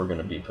of this, we're going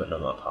to be putting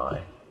them up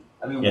high.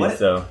 I mean, what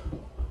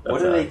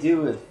do they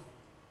do with,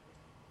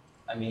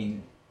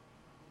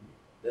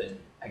 the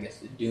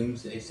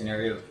doomsday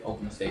scenario of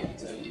Oklahoma State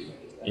beats OU?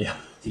 Yeah.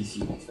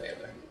 TCU beats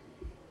Baylor.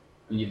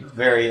 You have a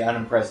very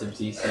unimpressive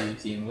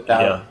TCU team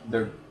without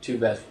their 2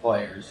 best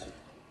players.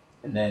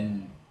 And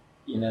then,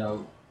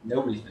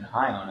 nobody's been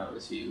high on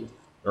OSU.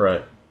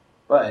 Right.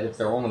 But if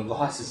their only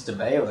loss is to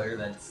Baylor,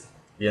 that's...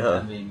 Yeah.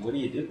 I mean, what do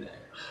you do there?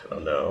 I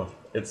don't know.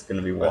 It's going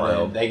to be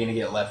wild. Are they going to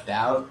get left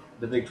out,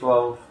 the Big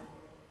 12?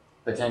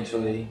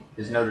 Potentially.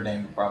 Because Notre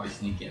Dame would probably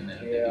sneak in there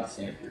if they beat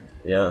Stanford.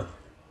 Yeah.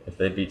 If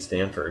they beat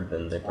Stanford,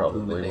 then they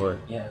probably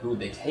would. Yeah, who would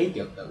they take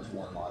of those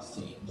one-loss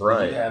teams?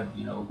 Right. You have,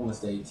 Oklahoma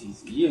State,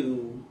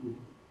 TCU.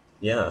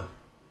 Yeah.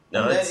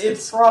 No,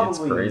 it's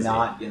probably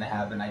not going to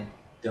happen. I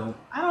don't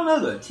know,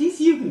 though.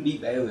 TCU can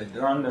beat Baylor.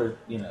 They're on their,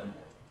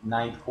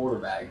 9th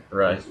quarterback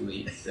this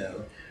week,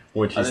 so...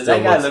 Which he still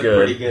that guy looks looked good.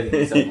 Pretty good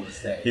against Oklahoma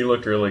State. He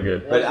looked really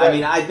good. But,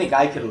 I think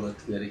I could have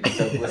looked good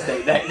against Oklahoma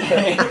State that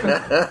game.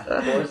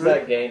 Where's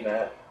that game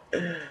at?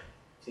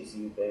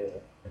 TCU Baylor.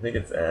 I think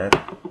it's at...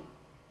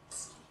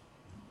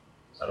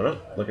 I don't know.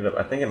 Look it up.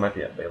 I think it might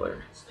be at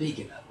Baylor.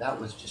 Speaking of,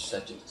 that was just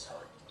such a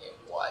disheartening game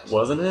to watch.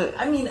 Wasn't it?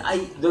 I mean,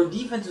 their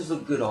defenses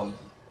look good all year.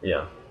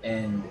 Yeah.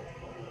 And,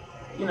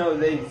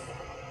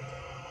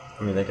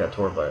 they got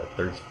torn by a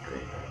third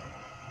straight.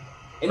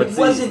 And it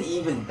wasn't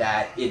even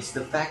that. It's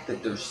the fact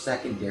that their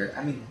secondary...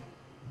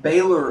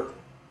 Baylor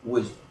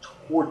was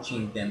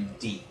torching them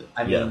deep.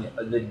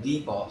 The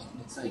deep balls,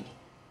 it's like...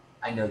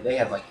 I know they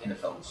have,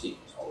 NFL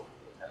receivers all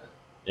over.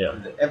 Yeah.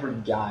 Every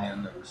guy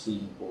on the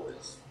receiving board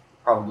is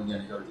probably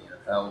going to go to the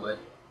NFL, but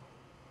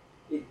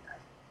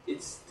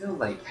it's still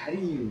how do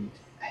you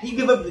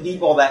give up the deep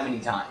ball that many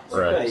times?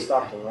 Right.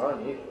 Stop the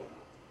run either.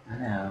 I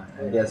know.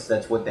 I guess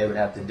that's what they would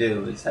have to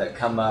do is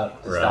come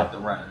up to stop the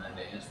run, and then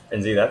they just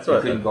that's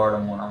what couldn't guard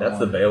them one-on-one. That's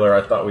the Baylor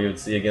I thought we would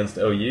see against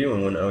OU,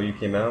 and when OU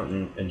came out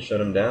and shut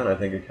them down, I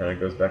think it kind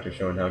of goes back to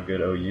showing how good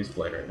OU's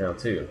playing right now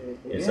too.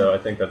 Mm-hmm. And so I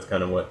think that's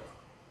kind of what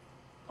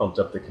pumped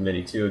up the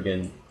committee too.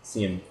 Again,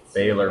 seeing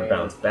Baylor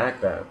bounce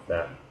back that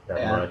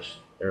much,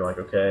 they're like,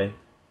 okay,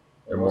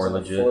 they're more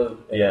legit.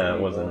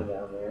 It wasn't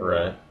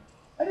right.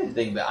 I didn't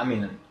think that.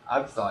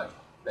 I've thought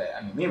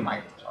that. Me and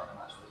Mike were talking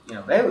last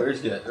week. Baylor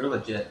is good. They're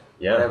legit.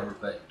 Yeah. Whatever.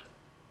 But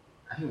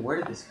where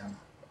did this come from?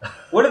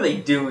 What are they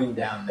doing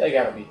down there? They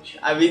gotta be.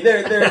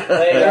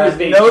 There's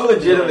no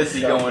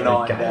legitimacy going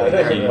on down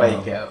there in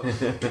Waco.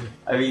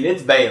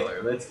 It's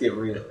Baylor. Let's get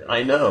real.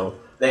 I know.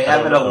 They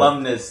have an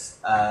alumnus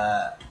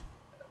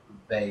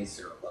base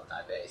or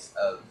alumni base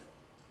of.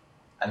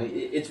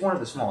 It's one of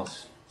the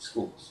smallest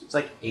schools. It's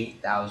like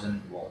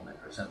 8,000 enrollment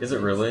or something. Is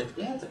it really?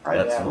 Yeah, it's a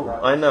private school.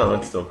 I know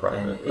it's still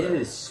private. And it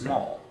is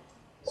small.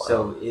 Wow.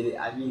 So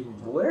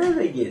where are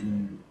they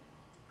getting?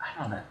 I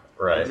don't know.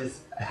 Right.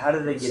 How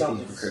do they get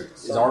these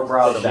recruits? Is our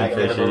Brow that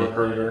good of a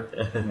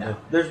recruiter? No.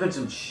 There's been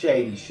some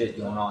shady shit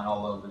going on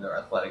all over their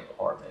athletic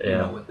department. You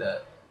know, with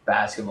the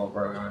basketball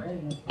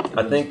program.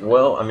 I think.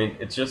 Well, I mean,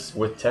 it's just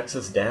with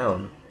Texas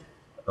down.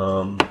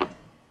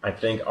 I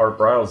think Art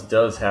Briles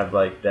does have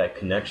like that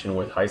connection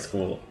with high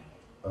school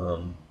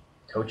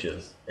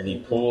coaches, and he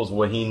pulls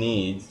what he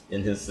needs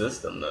in his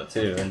system though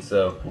too. And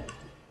so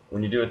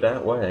when you do it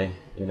that way,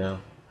 you know.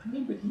 I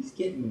mean, but he's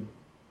getting.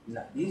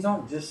 These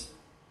aren't just.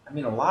 I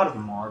mean, a lot of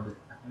them are, but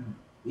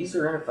these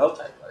are NFL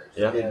type players.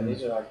 Yeah,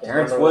 these are like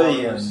Terrence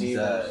Williams,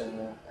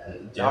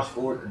 Josh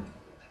Gordon.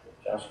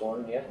 Josh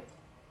Gordon, yeah.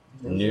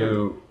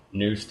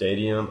 New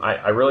stadium.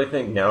 I really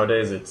think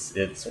nowadays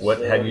it's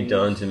what have you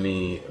done to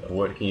me?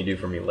 What can you do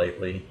for me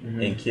lately?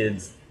 Mm-hmm. And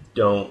kids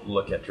don't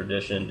look at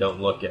tradition, don't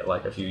look at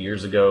like a few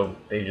years ago.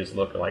 They just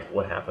look at like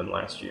what happened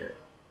last year.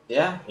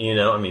 Yeah. You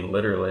know, I mean,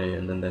 literally,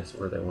 and then that's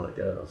where they want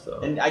to go.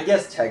 So. And I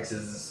guess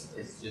Texas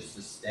is just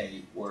a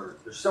state where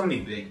there's so many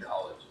big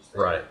colleges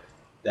there, right?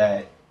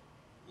 That,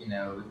 you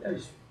know,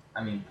 there's,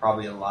 I mean,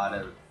 probably a lot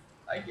of,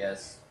 I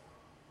guess,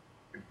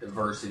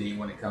 diversity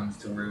when it comes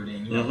to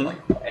rooting. You know, like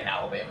in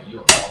Alabama, you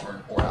have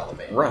Auburn or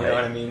Alabama. Right. You know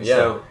what I mean?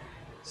 Yeah.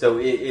 So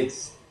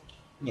it's,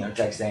 you know,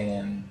 Texas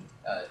A&M,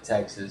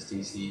 Texas,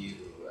 TCU.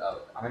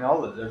 I mean,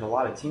 there's a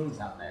lot of teams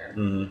down there.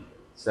 Mm-hmm.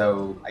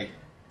 So I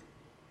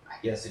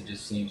guess it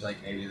just seems like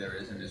maybe there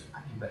isn't as. I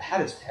mean, but how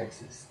does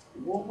Texas?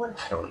 What?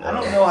 I don't know. I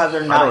don't know how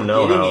they're not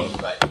getting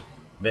anybody.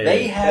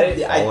 They have,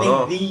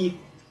 the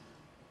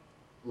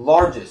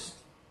largest.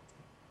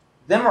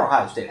 Them or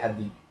Ohio State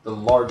have the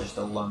largest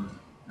alumni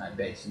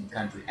base in the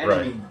country, and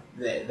I mean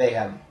they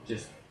have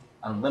just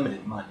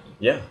unlimited money.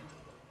 Yeah.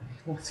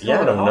 What's going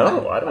I don't on?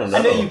 know. I don't know.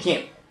 I know you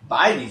can't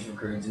buy these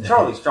recruits, and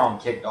Charlie Strong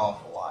kicked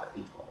off a lot of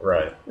people,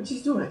 right? Which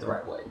he's doing it the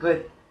right way,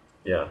 but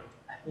yeah.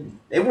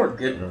 They weren't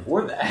good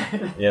before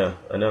that. Yeah,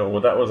 I know.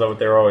 Well, that was what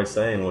they were always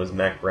saying was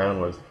Mac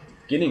Brown was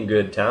getting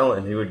good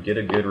talent. He would get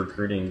a good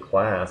recruiting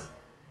class.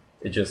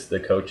 It just the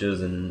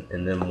coaches and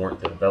them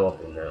weren't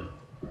developing them.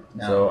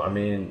 No. So, I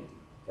mean,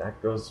 that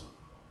goes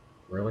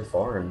really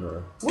far in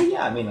the Well,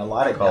 yeah, I mean, a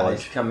lot of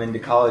guys come into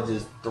college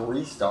as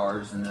 3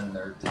 stars and then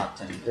they're top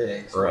 10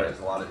 picks, whereas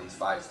a lot of these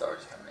 5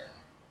 stars come in.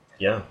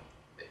 Yeah.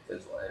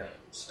 Because they don't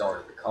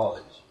start at the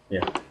college.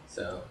 Yeah.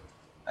 So,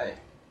 I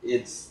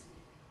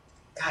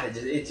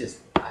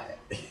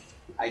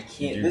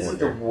can't. This is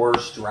the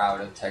worst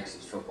drought of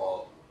Texas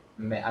football.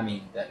 I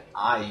mean, that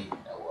I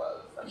know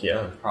of. I mean,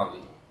 there's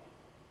probably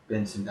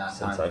been some down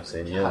since times. I've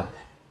seen. Yeah,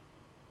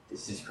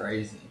 this is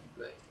crazy,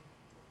 but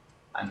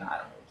I don't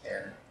really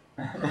care.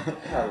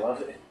 I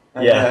love it.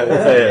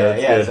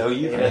 Yeah. So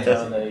you can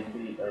tell they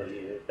beat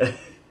OU.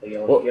 They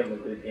only give them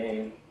a good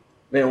game.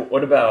 Man,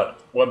 what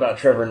about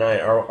Trevor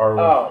Knight?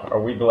 Are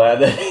we glad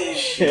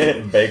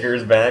that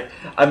Baker's back?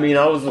 I mean,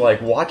 I was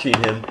like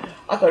watching him.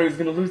 I thought he was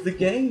going to lose the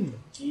game.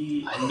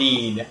 I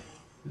mean,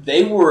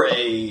 they were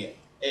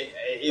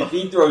if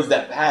he throws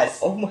that pass,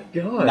 oh my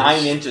god,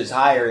 9 inches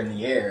higher in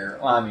the air.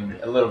 Well, I mean,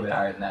 a little bit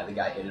higher than that. The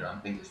guy hit it on, I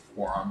think, his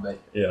forearm, but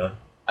yeah.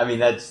 I mean,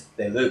 they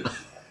lose.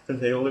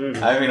 They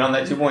lose. I mean, on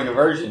that 2-point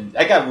conversion,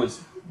 that guy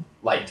was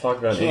like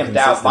camped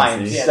out by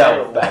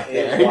himself back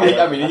there.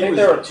 I think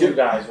there were 2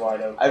 guys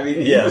wide open. I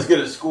mean, he was going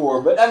to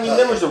score, but I mean,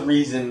 there was a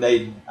reason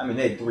they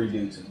had 3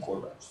 dudes in the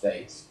quarterback's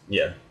face.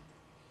 Yeah.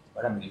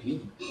 But I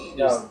mean,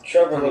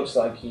 Trevor looks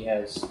like he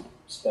has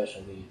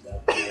special needs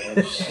out there.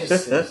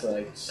 It's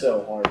like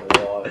so hard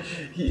to watch.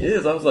 He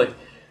is. I was like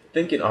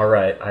thinking, all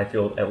right, I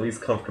feel at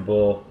least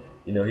comfortable.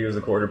 You know, he was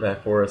a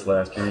quarterback for us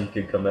last year. He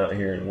could come out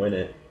here and win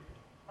it.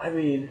 I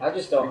mean, I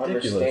just don't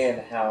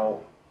understand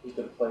how he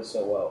could play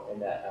so well in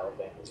that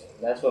Alabama game.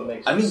 That's what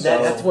makes.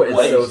 That's what is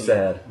so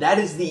sad. That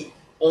is the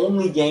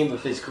only game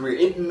of his career.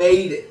 It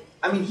made.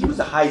 I mean, he was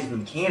a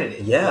Heisman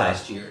candidate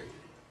last year.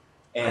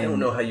 And I don't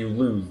know how you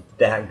lose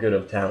that good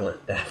of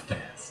talent that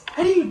fast.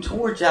 How do you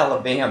torch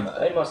Alabama?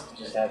 They must have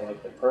just had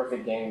like the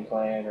perfect game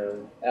plan, or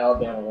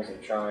Alabama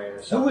wasn't trying,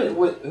 or something.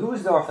 Who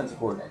was the offensive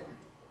coordinator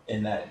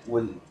in that?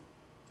 Was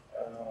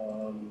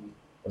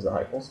it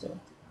Heupel still?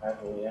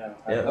 Heupel, yeah.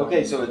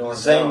 Okay, so it's the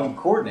same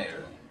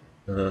coordinator.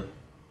 Uh-huh.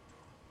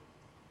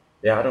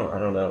 Yeah, I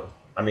don't know.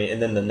 I mean,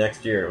 and then the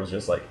next year it was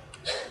just like.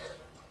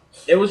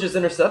 It was just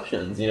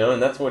interceptions, you know,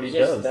 and that's what he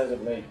does.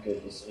 Doesn't make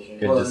good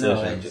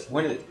decisions.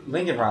 When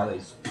Lincoln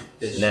Riley's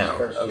this now.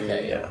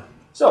 Okay, yeah.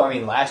 So I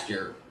mean, last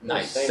year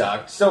Knight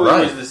sucked, so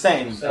it was the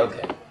same.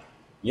 Okay.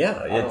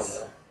 Yeah,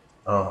 it's.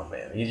 Oh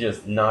man, he's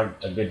just not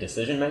a good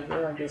decision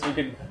maker. I guess we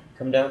could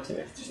come down to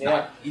it.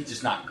 He's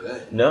just not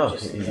good. No,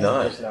 he's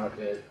not. He's not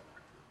good.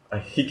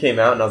 He came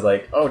out and I was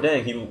like, oh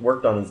dang, he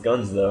worked on his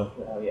guns though.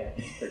 Oh yeah,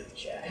 he's pretty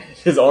jacked.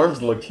 His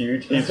arms looked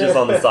huge. He's just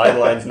on the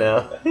sidelines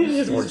now.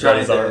 He's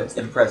trying to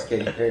impress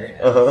Katy Perry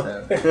now.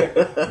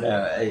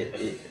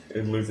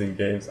 In losing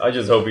games. I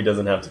just hope he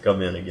doesn't have to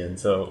come in again.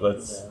 So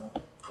let's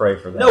pray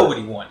for that.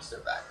 Nobody wants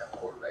their backup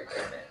quarterback.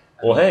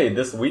 Well, hey,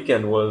 this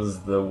weekend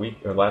was the week,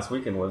 or last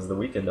weekend was the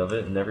weekend of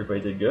it, and everybody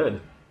did good.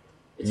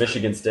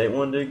 Michigan State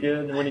one did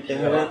good when he came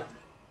in.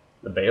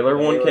 The Baylor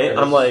one came.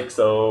 I'm like,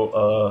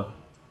 so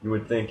you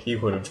would think he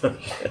would have done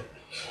that.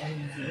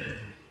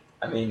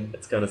 I mean,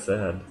 it's kind of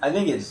sad. I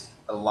think it's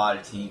a lot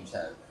of teams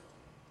have.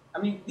 I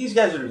mean, these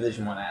guys are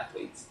Division I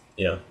athletes.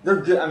 Yeah, they're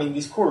good. I mean,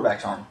 these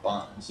quarterbacks aren't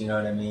bums. You know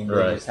what I mean?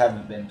 They just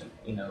haven't been,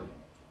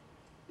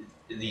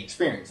 the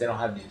experience. They don't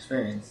have the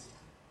experience.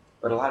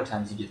 But a lot of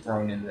times you get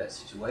thrown into that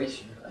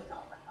situation. You're like,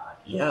 oh my god.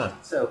 Yeah.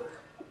 So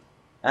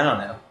I don't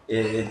know.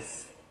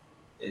 It's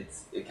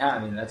kind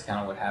of. I mean, that's kind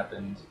of what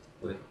happened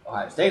with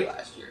Ohio State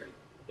last year.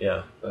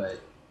 Yeah.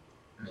 But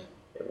I mean,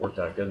 it worked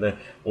out good then.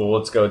 Well,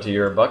 let's go to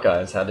your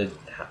Buckeyes. How did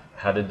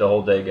the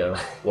whole day go?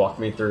 Walk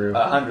me through.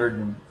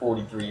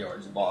 143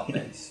 yards of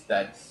offense.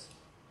 That's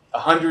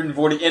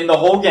 140 in the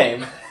whole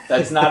game.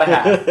 That's not a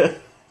half.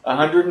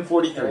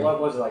 143. And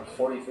what was it, like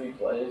 43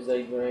 plays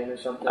they ran or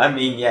something? I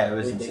mean, yeah, it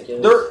was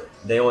ridiculous.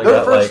 They only their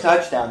got first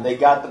touchdown. They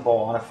got the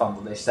ball on a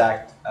fumble. They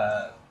sacked.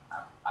 I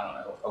don't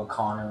know,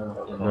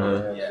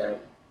 O'Connor. Yeah,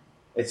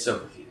 it's so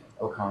confusing.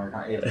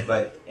 O'Connor. Yeah.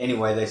 But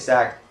anyway, they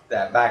sacked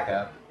that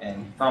backup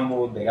and he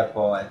fumbled. They got the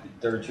ball at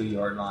the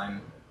 32-yard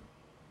line,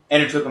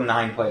 and it took them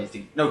 10 plays.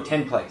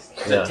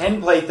 It's a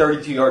 10-play,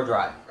 32-yard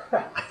drive.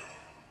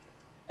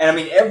 And I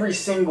mean, every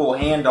single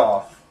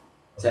handoff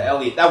to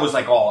Elliott, that was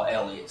like all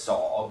Elliott saw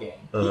all game.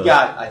 He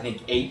got, I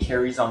think, 8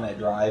 carries on that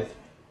drive,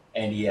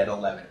 and he had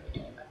 11 in the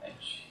game, I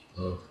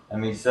think. I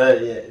mean, so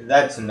yeah,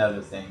 that's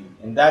another thing.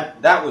 And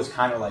that was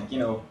kind of like,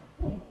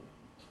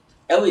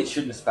 Elliott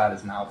shouldn't have spat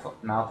his mouth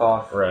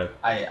off. Right.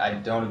 I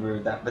don't agree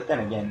with that. But then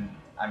again,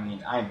 I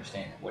mean, I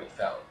understand what he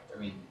felt. I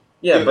mean,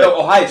 yeah, but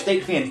Ohio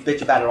State fans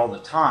bitch about it all the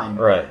time.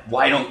 Right.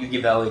 Why don't you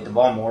give Elliott the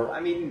ball more? I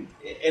mean,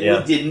 and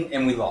we didn't,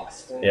 and we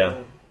lost.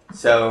 Yeah.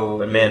 So,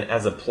 but man,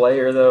 as a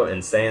player though,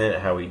 and saying it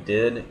how he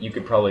did, you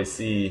could probably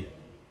see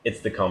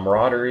it's the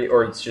camaraderie,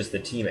 or it's just the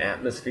team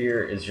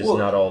atmosphere is just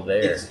not all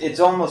there. It's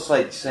almost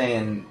like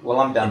saying, "Well,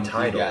 I'm done with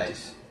you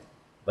guys."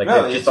 Like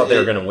they just thought they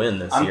were going to win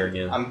this year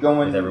again. I'm going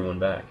with everyone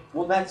back.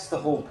 Well, that's the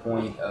whole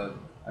point of.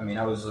 I mean,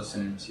 I was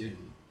listening to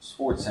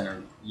Sports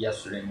Center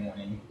yesterday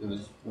morning. It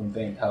was when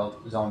Van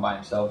Pelt was on by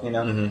himself,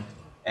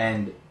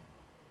 and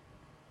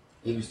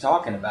he was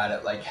talking about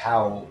it like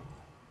how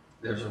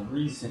there's a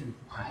reason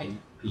why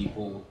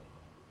people,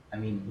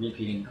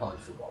 repeating college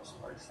football is the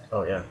hardest thing.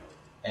 Oh, yeah.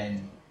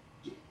 And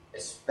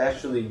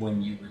especially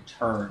when you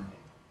return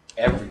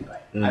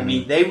everybody. I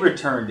mean, they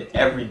returned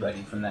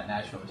everybody from that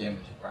national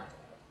championship run.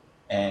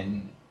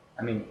 And,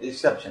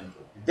 exception,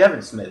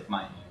 Devin Smith,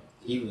 mind you,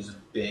 he was a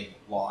big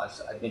loss.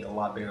 I think a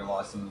lot bigger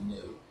loss than we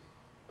knew.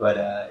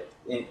 But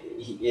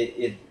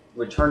it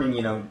returning,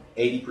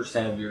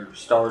 80% of your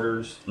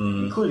starters,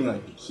 including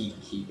like the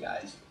key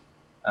guys,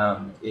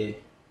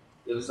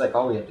 it was like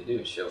all we have to do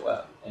is show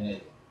up,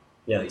 and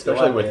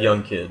especially with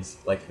young kids,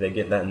 like they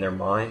get that in their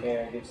mind.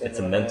 Yeah, it's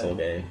a mental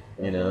game,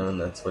 and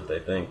that's what they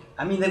think.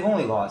 I mean, they've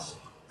only lost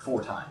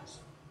 4 times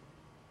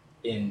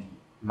in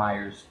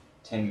Meyer's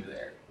tenure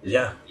there.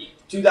 Yeah,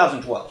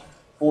 2012,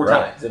 4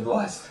 times they've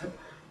lost.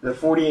 They're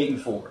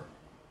 48-4,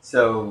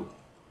 so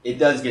it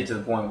does get to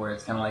the point where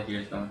it's kind of like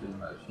you're just going through the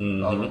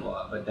motions, blah blah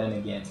blah. But then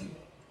again,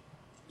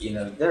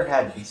 there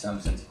had to be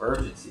some sense of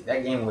urgency.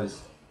 That game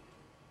was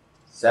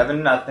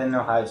 7-0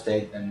 Ohio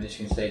State, then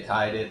Michigan State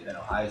tied it, then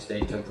Ohio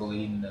State took the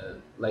lead in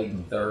the late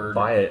in the third.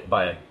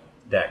 By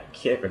that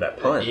kick or that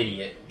punt. An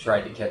idiot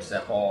tried to catch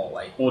that ball.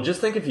 Well,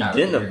 just think if you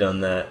didn't have done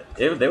that,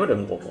 they would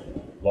have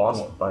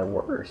lost by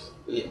worse.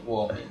 It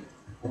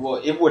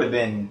would have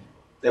been,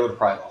 they would have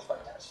probably lost by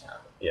a touchdown.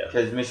 Yeah.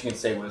 Because Michigan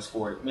State would have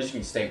scored.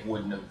 Michigan State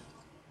wouldn't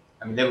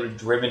have, they would have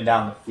driven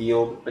down the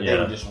field, but they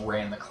would have just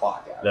ran the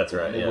clock out. That's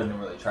right, They wouldn't have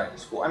really tried to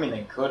score.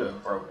 They could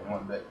have broken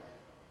one, but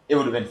it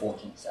would have been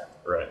 14-7.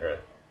 Right.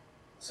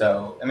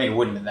 So, it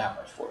wouldn't have been that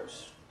much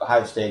worse.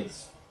 Ohio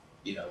State's,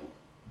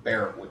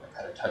 Barrett wouldn't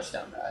have had a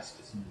touchdown pass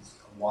because he was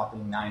a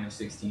whopping 9 of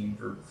 16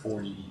 for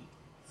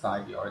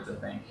 45 yards, I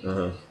think.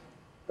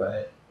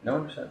 But no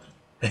interception.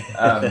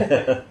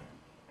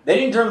 They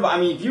didn't turn.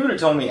 If you would have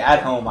told me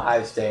at home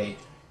Ohio State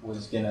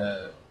was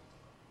gonna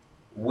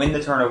win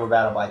the turnover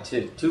battle by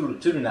 2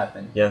 to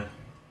nothing. Yeah.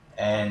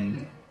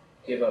 And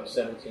give up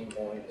 17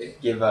 points. They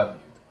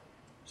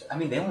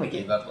only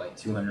gave up like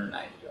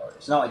 290 yards.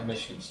 It's not like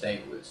Michigan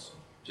State was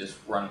just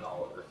running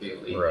all over the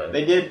field either. Right.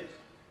 They did.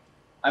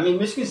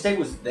 Michigan State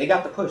they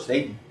got the push.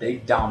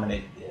 They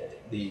dominated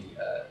the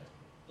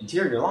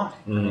interior line.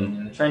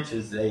 In the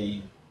trenches,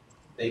 they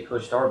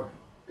pushed our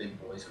big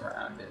boys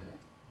around, and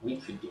we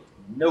could get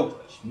no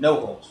push, no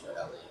holes for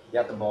Elliott. He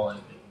got the ball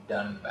and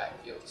done in the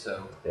backfield.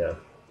 So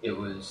it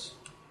was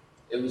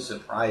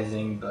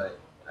surprising, but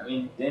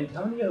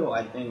D'Antonio,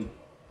 I think,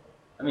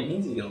 he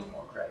needs to get a little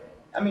more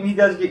credit. He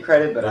does get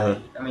credit,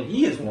 but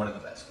he is one of the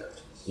best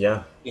coaches.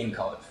 Yeah. In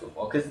college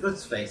football, because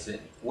let's face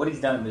it, what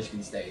he's done at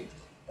Michigan State.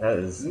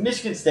 Is...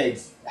 Michigan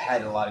State's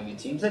had a lot of good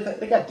teams. They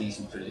got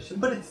decent tradition,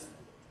 but it's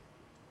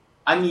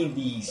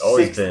the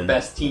 6th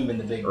best team in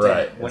the Big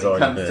Ten when it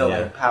comes to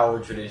like power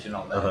tradition,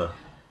 all that.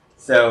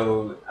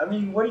 So, I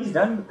mean, what he's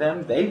done with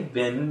them, they've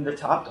been the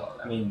top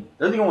dog. I mean,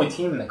 they're the only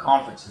team in the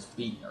conference that's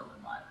beaten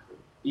Urban Meyer.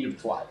 Beat him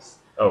twice.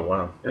 Oh,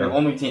 wow. They're the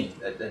only team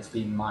that's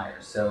beaten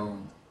Meyer. So,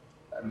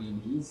 I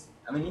mean,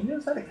 he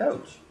knows how to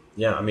coach.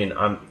 Yeah, I mean,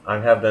 I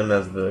have them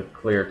as the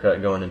clear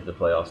cut going into the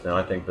playoffs now.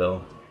 I think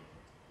they'll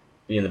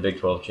be in the Big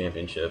 12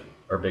 championship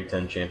or Big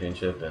 10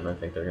 championship, and I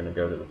think they're going to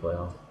go to the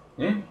playoffs.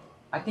 Yeah.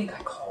 I think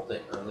I called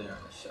it earlier in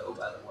the show,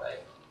 by the way.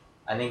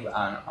 I think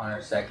on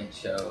our second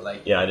show,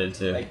 yeah, I did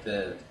too. Like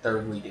the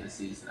third week of the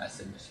season, I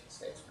said Michigan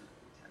State's going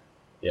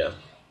to be 10. Yeah.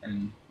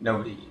 And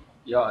nobody,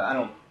 I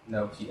don't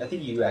know if you, I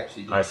think you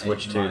actually did. I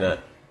switched to that.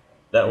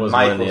 That was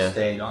Michael when,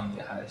 stayed on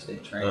the Ohio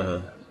State train.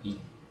 I mean,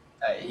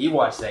 he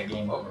watched that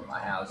game over at my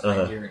house, and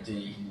I guarantee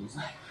you he was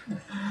like...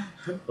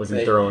 Was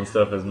he throwing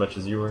stuff as much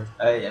as you were?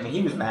 I mean,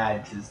 he was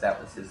mad because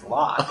that was his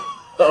lot.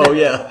 Oh,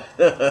 yeah.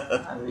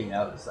 I mean,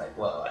 I was like,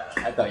 well,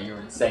 I thought you were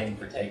insane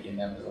for taking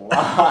them as a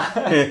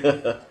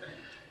lot.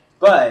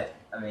 But,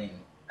 I mean,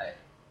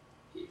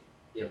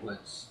 it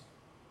was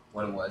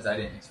what it was. I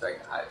didn't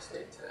expect Ohio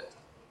State to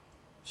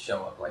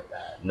show up like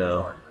that.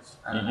 No,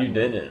 you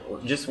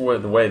didn't. Just the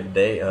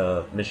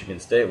way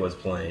Michigan State was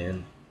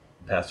playing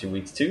the past few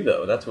weeks, too,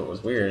 though. That's what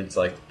was weird. It's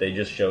like they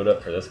just showed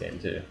up for this game,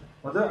 too.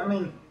 Well, I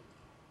mean,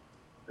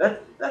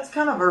 that's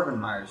kind of Urban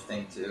Meyer's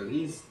thing, too.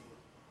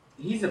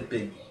 He's a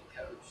big game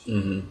coach.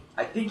 Mm-hmm.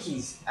 I think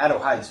at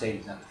Ohio State,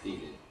 he's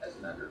undefeated as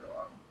an underdog.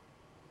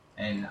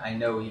 And I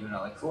know even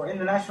in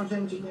the national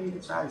championship game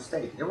against Ohio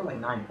State, they were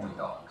like 9-point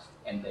dogs,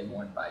 and they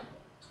won by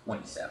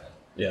 27.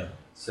 Yeah.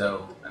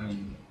 So, I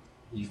mean,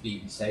 he's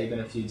beaten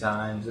Saban a few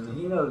times. I mean,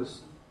 he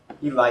knows,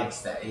 he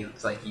likes that.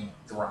 It's like he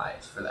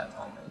thrives for that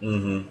moment.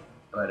 Mm-hmm.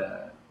 But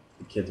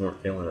the kids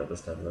weren't feeling it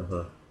this time, though,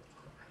 huh?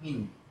 I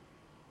mean,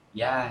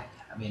 yeah.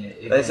 I mean,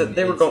 they said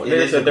they were going to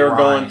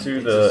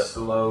the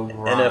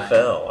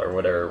NFL or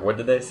whatever. What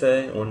did they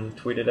say when he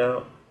tweeted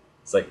out?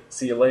 It's like,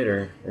 see you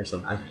later, or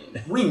something. I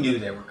mean, we knew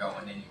they were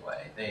going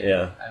anyway.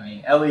 Yeah. I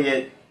mean,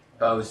 Elliott,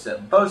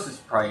 Bosa's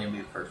probably going to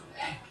be the first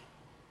pick.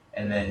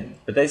 And then...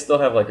 But they still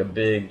have like a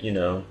big,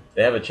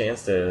 they have a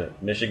chance to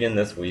Michigan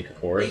this week, of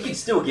course. They can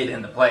still get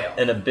in the playoffs.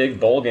 And a big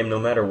bowl game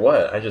no matter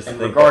what. I just think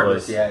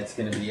regardless, it's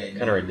going to be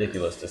kind of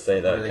ridiculous to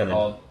say that, kind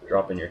of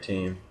dropping your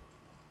team.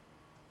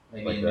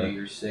 Maybe like a New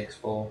Year's Six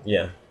bowl?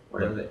 Yeah.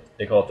 What are they?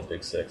 They call it the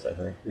Big Six, I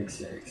think. Big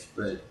Six.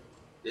 But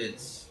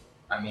it's...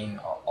 I mean,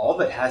 all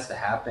that has to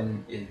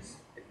happen is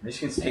if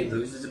Michigan State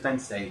loses to Penn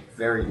State,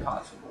 very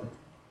possible.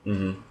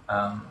 Mm-hmm.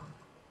 I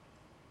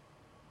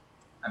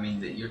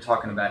mean, you're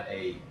talking about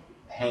a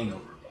hangover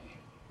game.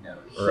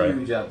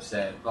 Huge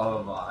upset, blah,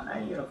 blah, blah. Now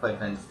you're going to play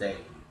Penn State,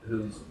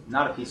 who's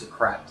not a piece of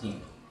crap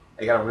team.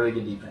 They got a really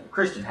good defense.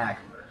 Christian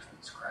Hackenberg's a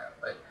piece of crap,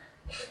 but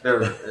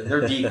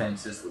their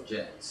defense is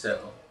legit.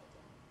 So,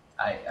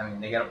 I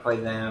mean, they got to play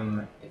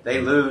them. If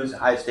they lose,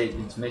 Ohio State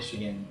beats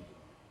Michigan.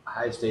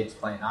 Ohio State's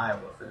playing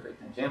Iowa for the Big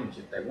Ten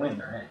Championship. They win,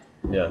 they're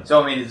in. Yeah.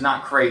 So I mean, it's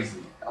not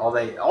crazy. All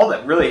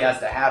that really has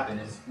to happen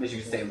is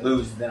Michigan State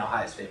loses, then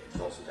Ohio State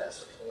controls the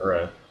destiny.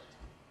 Right.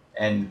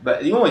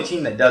 But the only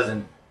team that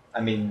doesn't,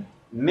 I mean,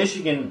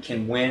 Michigan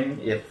can win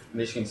if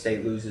Michigan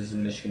State loses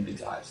and Michigan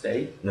beats Ohio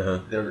State. Uh-huh.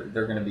 They're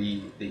going to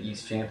be the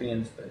East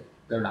champions, but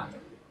they're not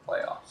going to be in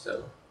the playoffs.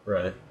 So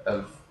right.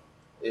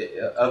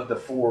 Of the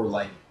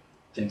four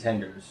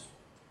contenders,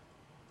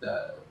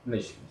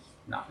 Michigan's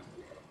not going to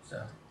be there.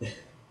 So.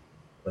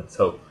 Let's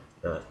hope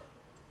not.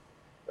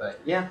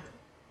 But yeah,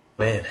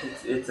 man,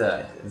 it's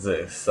an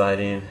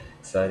exciting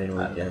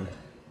weekend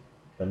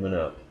coming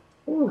up.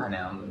 Ooh. I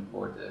know. I'm looking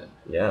forward to it.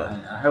 Yeah.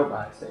 I hope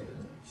Ohio State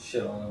doesn't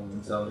shit all over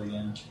themselves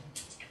again.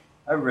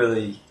 I don't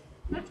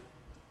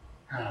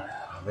know.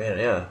 Oh man,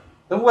 yeah.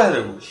 The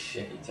weather was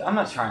shitty too. I'm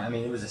not trying. I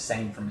mean, it was the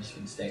same for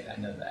Michigan State. I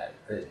know that,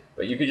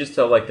 but you could just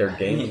tell their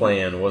game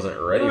plan wasn't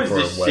ready for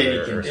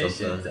weather or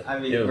something. I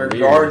mean,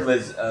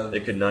 regardless of, they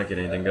could not get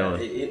anything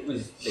going.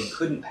 They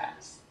couldn't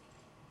pass.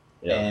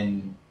 Yeah.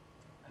 And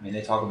I mean,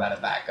 they talk about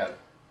a backup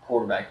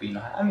quarterback being.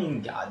 I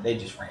mean, God, they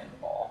just ran the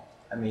ball.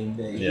 I mean,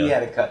 he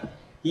had a cut.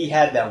 He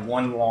had that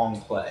one long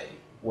play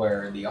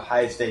where the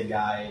Ohio State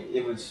guy.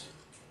 It was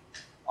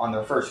on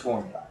their first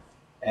scoring drive,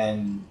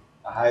 and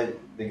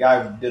the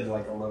guy did a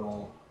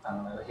little, I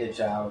don't know,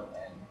 hitch out,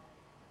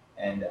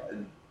 and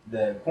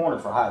the corner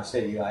for Ohio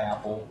State, Eli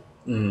Apple,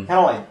 kind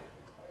of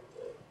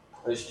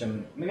pushed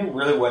him. I mean, it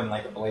really wasn't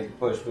a blatant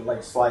push,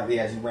 but slightly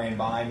as he ran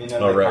by him,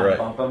 kind of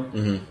bump him.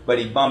 Mm-hmm. But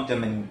he bumped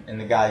him, and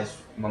the guy's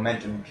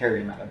momentum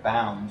carried him out of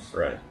bounds.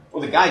 Right.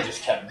 Well, the guy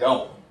just kept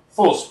going,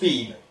 full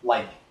speed,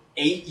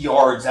 8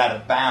 yards out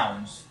of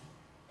bounds.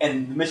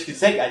 And the Michigan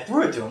State guy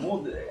threw it to him.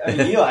 Well, I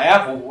mean, Eli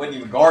Apple wouldn't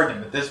even guard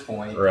him at this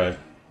point. Right.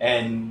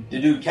 And the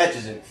dude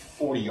catches it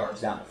 40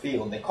 yards down the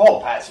field. They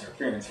called pass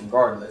interference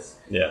regardless.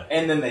 Yeah.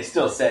 And then they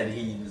still said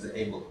he was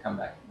able to come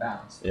back in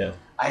bounds. Yeah.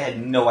 I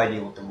had no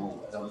idea what the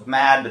rule was. I was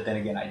mad, but then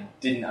again, I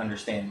didn't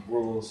understand the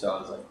rules, so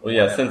I was like, well,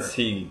 yeah, since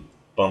he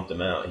bumped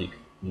him out, he could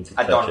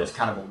I thought it it was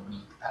kind of a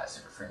weak pass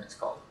interference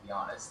call, to be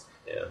honest.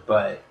 Yeah.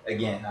 But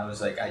again, I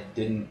was like, I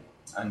didn't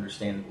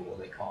understand the rule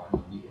they call it.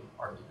 You can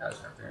argue pass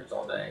interference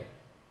all day.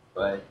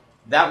 But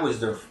that was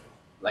their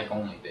like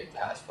only big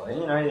pass play.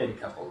 You know, he had a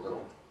couple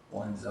little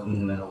ones over the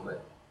middle,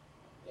 but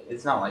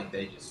it's not like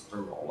they just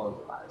threw all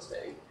over Ohio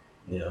State.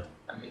 Yeah.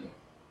 I mean,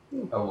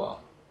 oh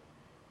well.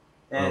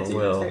 And it's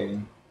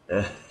irritating.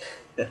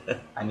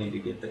 I need to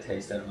get the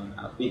taste out of my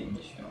mouth. Beating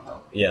Michigan will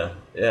help. Yeah,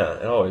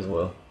 it always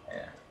will.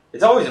 Yeah.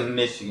 It's always a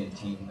Michigan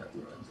team that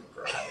ruins it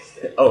for Ohio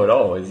State. Oh, it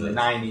always is. In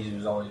the 90s, it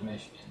was always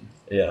Michigan.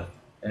 Yeah.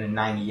 And in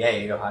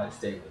 98, Ohio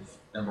State was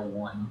number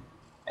 1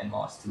 and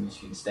lost to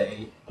Michigan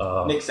State.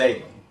 Uh, Nick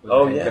Saban.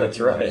 Oh, yeah, that's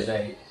right.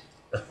 State.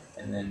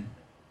 And then,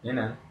 you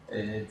know,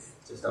 it's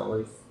just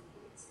always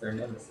it's their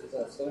nemesis.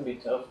 It's going to be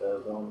tough,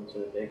 though, going to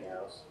the big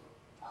house.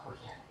 Oh,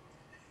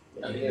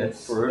 yeah. I mean,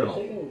 that's brutal.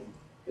 Michigan's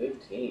a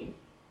good team.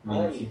 I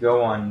mean, if you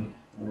go on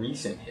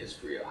recent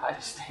history, Ohio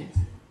State's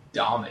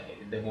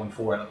dominated. They won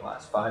 4 out of the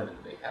last 5 in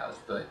the big house,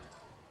 but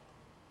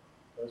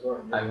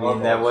I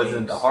mean, that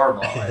wasn't the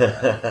Harbaugh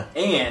era.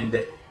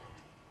 And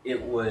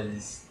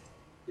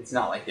it's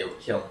not like they were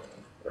killing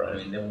them. Right. I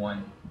mean, they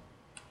won,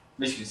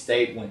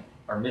 Michigan went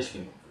for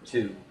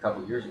 2 a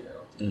couple years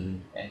ago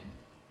and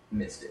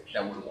missed it.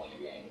 That would have won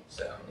the game.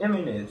 So, I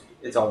mean,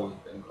 it's always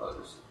been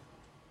close.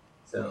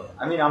 So,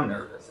 I mean, I'm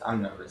nervous. I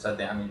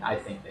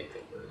think they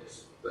could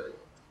lose, but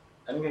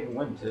I think they can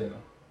win too.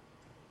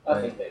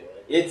 I think they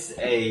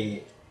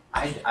win.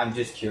 I'm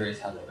just curious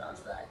how they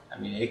bounce back. I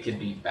mean, it could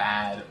be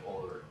bad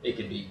or it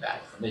could be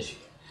bad for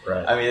Michigan.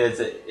 Right. I mean, it's.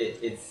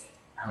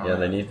 I don't know.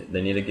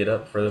 They need to get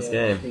up for this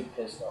game. Just be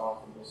pissed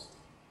off and just.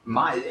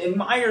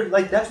 Meyer,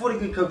 like that's what a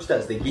good coach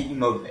does. They get you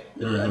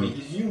motivated. I mean,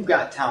 because you've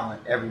got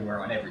talent everywhere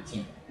on every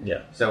team.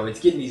 Yeah. So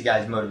it's getting these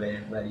guys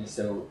motivated and ready.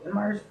 So and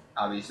Meyer's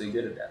obviously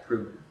good at that,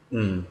 proven.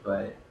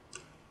 But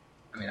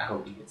I mean, I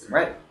hope he gets them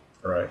ready.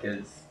 Right.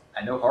 Because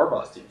I know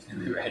Harbaugh's team's going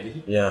to be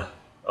ready. Yeah.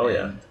 Oh,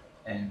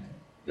 And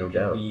no it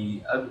doubt. could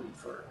be ugly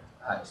for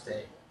Ohio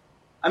State.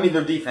 I mean,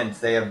 their defense,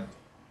 they have,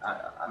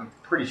 I'm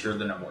pretty sure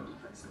the number 1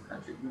 defense in the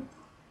country.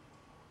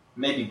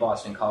 Maybe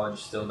Boston College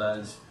still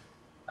does.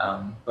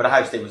 But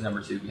Ohio State was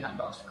number 2 behind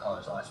Boston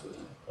College last week.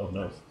 Oh,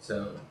 nice.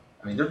 So,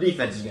 I mean, their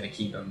defense is going to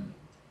keep them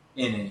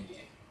in any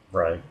game.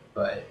 Right.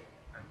 But,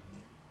 I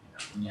mean,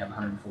 when you have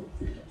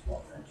 143 against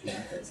Walter, your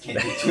defense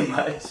can't do too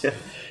much.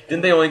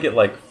 Didn't they only get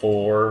like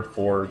 4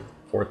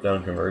 fourth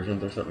down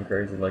conversions or something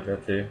crazy like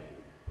that too?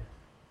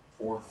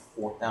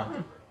 Fourth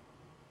down.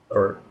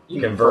 Or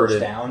You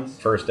converted mean first downs?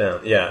 First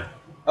down, yeah.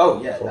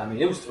 Oh yeah, I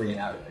mean it was 3 and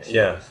out.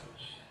 Yeah.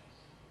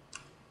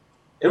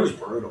 It was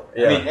brutal.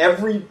 Yeah. I mean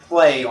every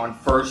play on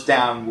first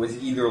down was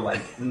either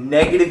like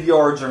negative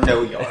yards or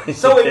no yards.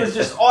 So it was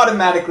just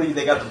automatically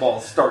they got the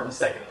ball starting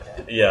second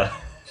and 10. Yeah.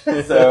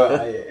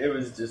 So it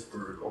was just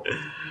brutal.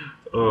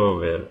 Oh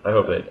man, I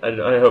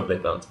hope they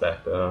bounce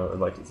back though. I'd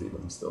like to see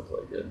them still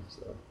play good.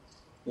 So.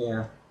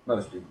 Yeah,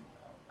 most people.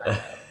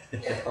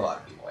 A lot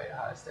of people hate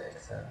Ohio State.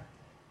 So.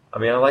 I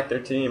mean, I like their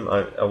team.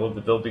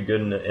 They'll be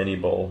good in any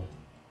bowl.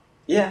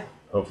 Yeah.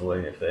 Hopefully,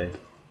 if they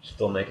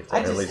still make it to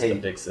at least the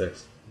Big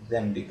Six.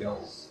 Them to go.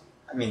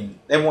 I mean,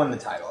 they won the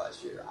title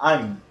last year.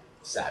 I'm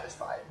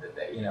satisfied that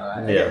they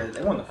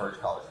won the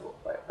first college football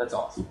playoff. That's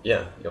awesome.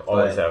 Yeah, you'll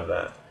always have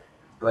that.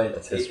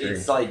 But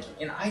it's like,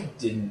 and I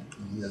didn't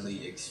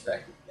really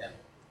expect them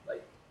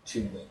to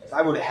win. If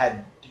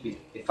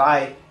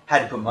I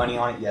had to put money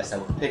on it, yes, I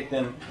would have picked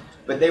them.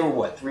 But they were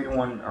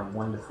 3-1 or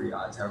 1-3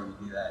 odds, however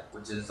you do that,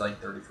 which is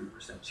like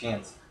 33%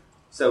 chance.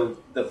 So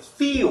the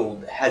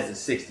field has a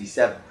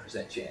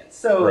 67% chance.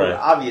 So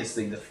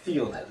obviously the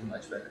field has a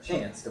much better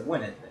chance to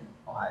win it than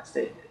Ohio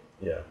State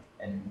did. Yeah.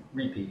 And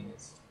repeating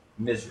is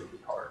miserably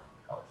hard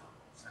in college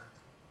football. So.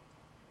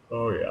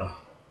 Oh yeah.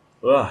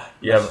 Ugh.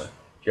 Do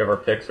you have our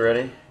picks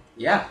ready?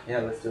 Yeah,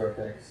 let's do our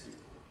picks.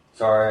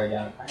 Sorry,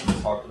 I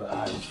haven't talked about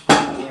Ohio State.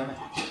 Damn it.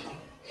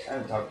 I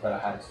haven't talked about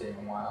Ohio State in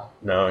a while.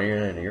 No,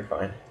 you're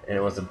fine. And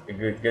it was a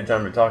good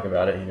time to talk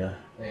about it, you know.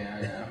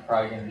 Yeah, I'm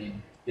probably going to be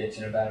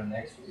bitching about them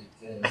next week,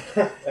 too.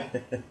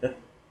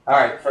 All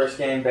right, first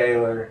game,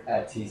 Baylor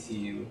at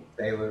TCU.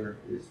 Baylor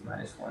is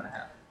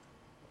 -1.5.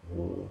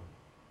 Ooh.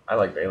 I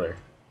like Baylor.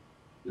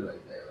 You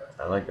like Baylor?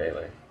 I like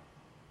Baylor.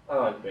 I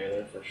like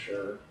Baylor for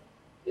sure.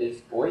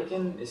 Is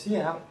Boykin, is he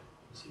out?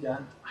 Is he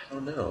done? I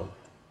don't know.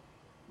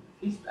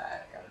 If he's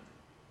back,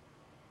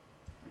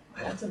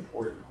 that's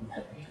important.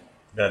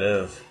 That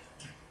is.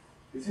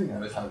 Because who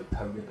knows how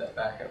good that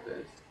backup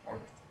is.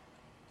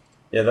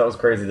 Yeah, that was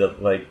crazy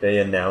that they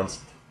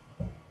announced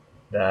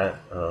that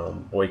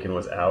Boykin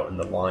was out and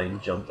the line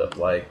jumped up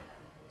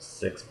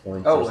 6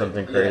 points or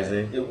something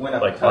crazy. It went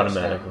up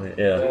automatically.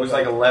 Yeah. It was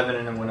 11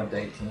 and it went up to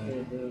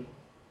 18.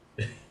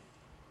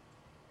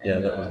 Yeah,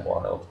 that was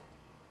wild.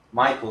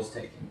 Michael's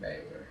taking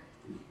Baylor.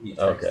 He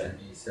texted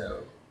me,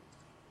 so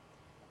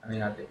I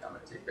mean, I think I'm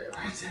going to take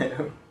Baylor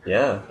too.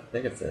 Yeah, I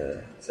think it's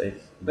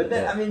safe. But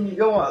then, I mean, you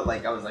go on,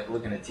 I was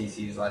looking at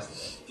TCU's last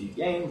few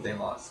games. They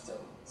lost to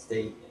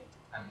State.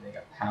 I mean, they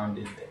got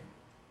pounded.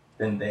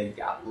 Then they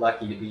got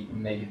lucky to beat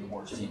maybe the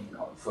worst team in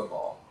college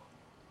football.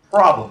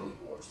 Probably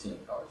the worst team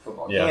in college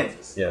football,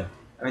 Kansas. Yeah.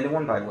 I mean, they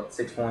won by,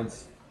 6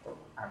 points?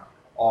 I don't know.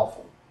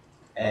 Awful.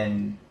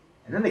 And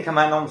then they come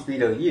out and almost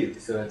beat OU.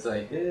 So it's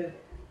I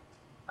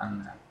I don't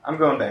know. I'm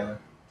going Baylor.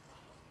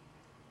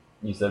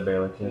 You said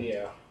Baylor too?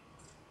 Yeah.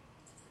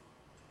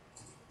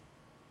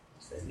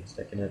 Sandy's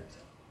taking it.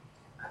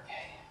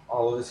 Okay.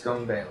 All of us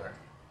going Baylor.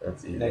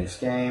 That's easy. Next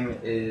game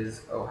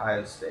is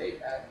Ohio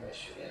State at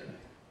Michigan.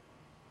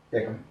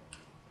 Pick 'em.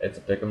 It's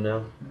a pick 'em now?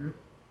 Mm-hmm.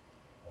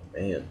 Oh,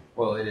 man.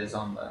 Well, it is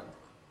on the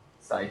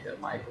site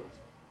that Michael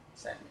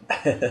sent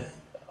me.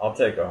 I'll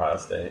take Ohio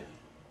State.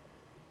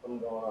 I'm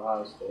going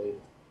Ohio State.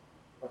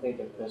 I think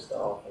they're pissed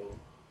off and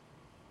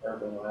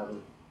everybody will have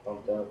them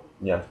pumped up.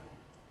 Yeah.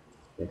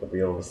 I think they'll be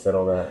able to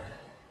settle that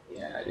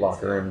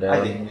locker room down.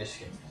 I think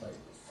Michigan played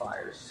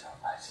fire so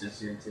much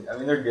this year, too. I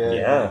mean, they're good.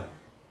 Yeah.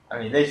 I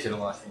mean, they should have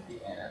lost to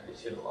Indiana. They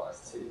should have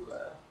lost to,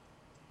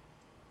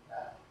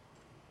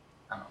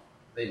 I don't know.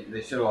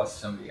 They should have lost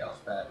to somebody else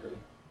badly.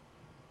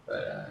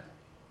 But,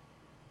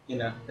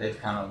 they've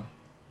kind of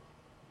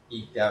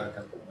eked out a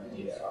couple wins.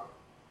 Yeah.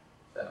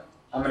 So,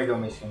 I'm going to go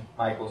Michigan.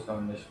 Michael's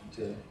going Michigan,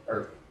 too.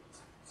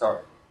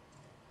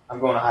 I'm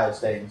going Ohio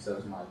State, and so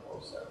is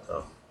Michael. So.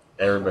 Oh,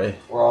 everybody.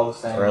 We're all the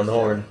same. Around the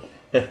horn.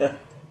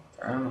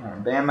 Around the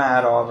horn. Bama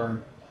at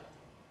Auburn.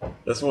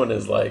 This one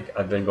is like,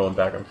 I've been going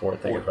back and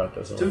forth thinking about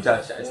this one. 2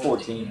 touchdowns. It's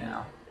 14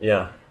 now.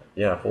 Yeah,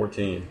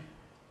 14.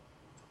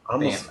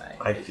 Almost, Bama,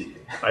 I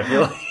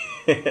feel like...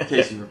 In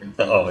case you were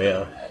confused. Oh,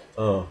 yeah.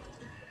 Oh,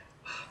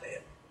 man.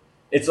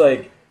 It's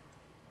like,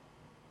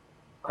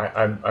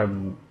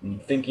 I'm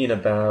thinking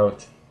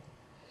about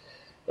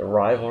the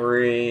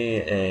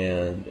rivalry,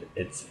 and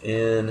it's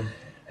in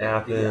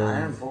Athens. The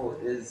Iron Bowl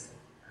is,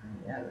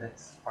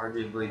 that's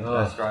arguably the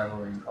best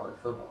rivalry in college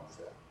football.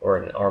 So. Or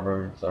in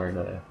Auburn, sorry,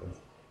 not Athens.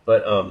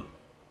 But,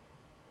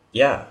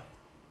 yeah,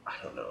 I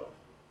don't know.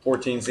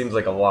 14 seems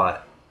like a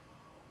lot.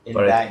 In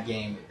that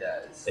game, it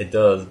does. It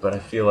does, but I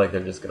feel like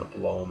they're just going to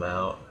blow them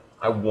out.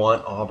 I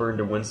want Auburn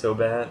to win so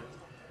bad.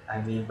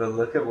 I mean, but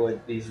look at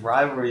what these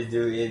rivalries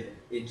do.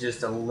 It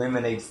just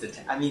eliminates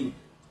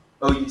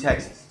OU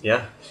Texas.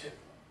 Yeah,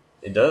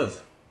 it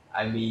does.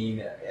 I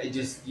mean,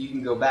 you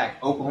can go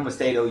back. Oklahoma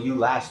State OU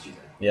last year.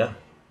 Yeah.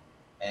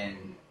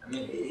 And, I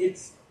mean,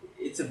 it's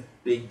a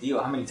big deal.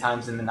 How many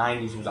times in the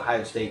 90s was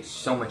Ohio State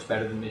so much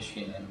better than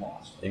Michigan and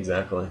lost?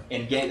 Exactly.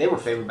 And they were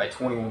favored by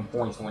 21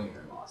 points winning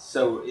and lost.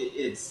 So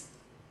it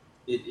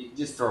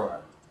just throw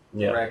out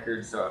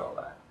records, throw out all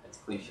that. It's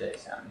cliche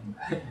sounding.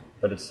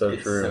 But it's so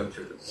true. It's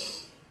so true.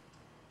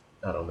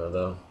 I don't know,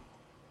 though.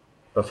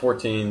 But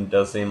 14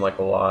 does seem like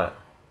a lot.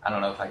 I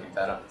don't know if I can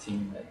bet on a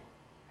team that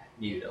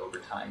needed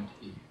overtime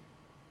to beat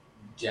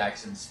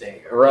Jackson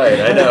State. Right,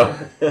 I know.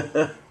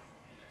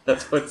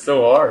 That's what's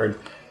so hard.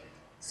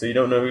 So you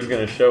don't know who's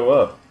going to show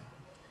up.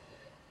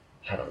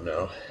 I don't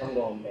know. I'm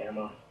going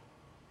Bama.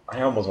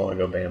 I almost want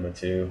to go Bama,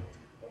 too.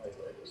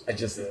 I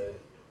just...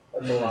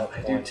 That's a lot of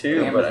I points. do,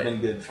 too. Bama's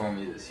been good for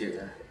me this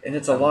year. And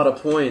it's a lot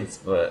of points,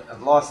 but...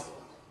 I've lost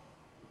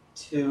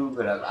 2,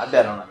 but I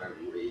bet on them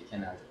every week.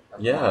 And I've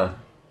won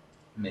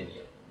many of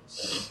them.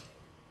 So.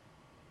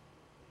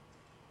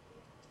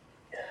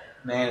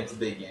 Man, it's a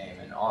big game.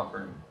 And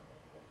Auburn,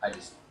 I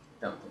just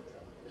don't think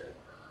they're good.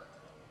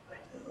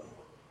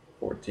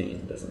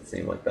 14 doesn't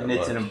seem like that much. And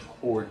it's an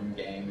important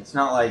game. It's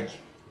not like...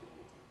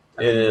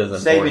 It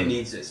is Saban important.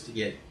 needs this to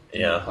get to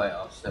the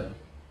playoffs. So.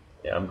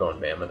 Yeah, I'm going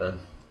Bama then.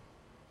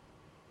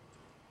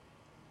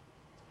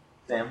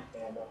 Sam?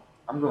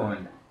 I'm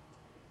going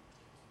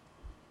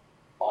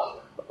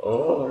Auburn.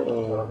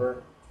 Oh.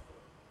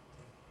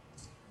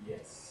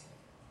 Yes.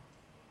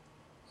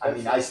 I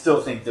mean, I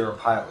still think they're a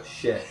pile of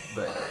shit,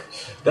 but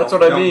that's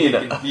what I mean.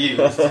 Don't get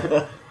confused.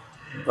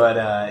 But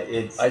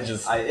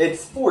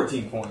it's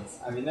 14 points.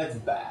 I mean, that's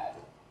bad.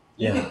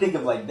 You can think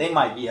of they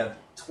might be up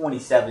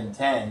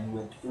 27-10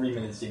 with 3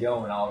 minutes to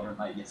go, and Auburn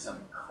might get some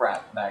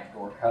crap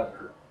backdoor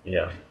cover.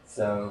 Yeah.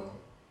 So,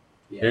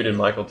 Who did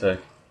Michael take?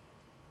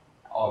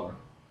 Auburn.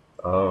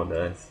 Oh,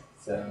 nice.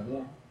 So,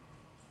 yeah.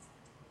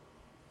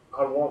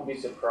 I won't be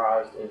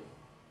surprised if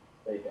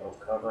they don't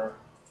cover.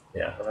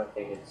 Yeah. But I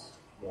think it's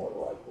more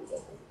likely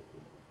that they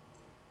do.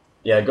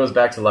 Yeah, it goes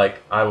back to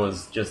I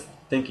was just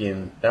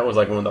thinking, that was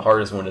one of the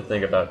hardest one to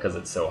think about because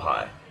it's so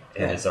high.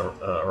 And it's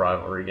a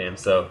rivalry game,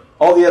 so...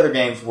 All the other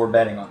games we're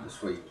betting on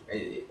this week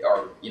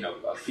are,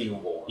 a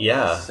field goal.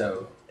 Yeah.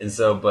 So,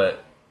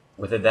 but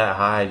with it that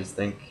high, I just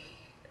think...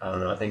 I don't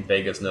know, I think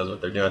Vegas knows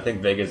what they're doing. I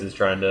think Vegas is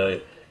trying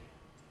to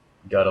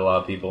gut a lot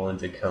of people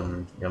into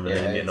coming in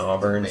and getting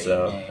Auburn,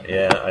 so... Game.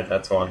 Yeah,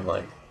 that's why I'm,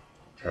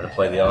 trying to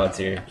play the odds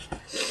here.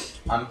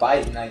 I'm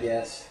biting, I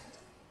guess.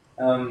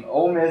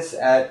 Ole Miss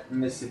at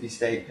Mississippi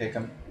State, pick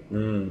 'em.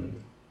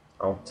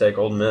 I'll take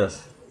Ole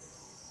Miss.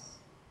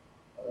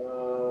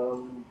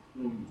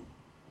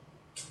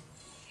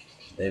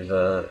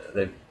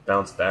 They've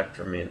bounced back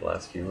from me in the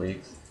last few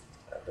weeks.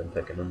 I've been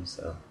picking them,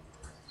 so.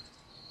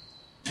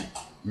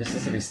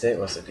 Mississippi State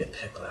was a good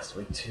pick last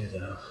week too,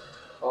 though.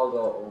 I'll go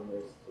Ole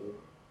Miss too.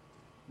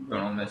 I'm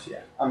going Ole Miss,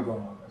 yeah. I'm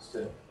going Ole Miss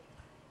too.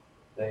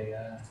 They,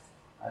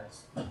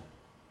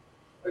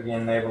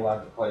 again, they have a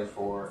lot to play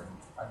for, and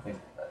I think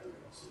they're better than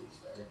Mississippi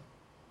State.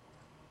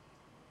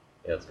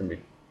 Yeah, it's gonna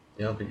be,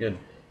 it'll be good.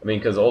 I mean,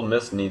 because Ole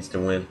Miss needs to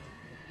win.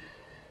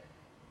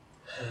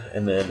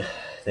 And then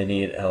they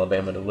need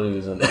Alabama to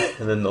lose, and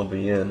then they'll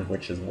be in,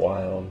 which is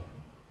wild.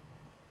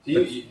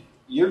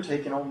 You're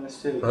taking Ole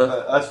Miss too. Huh?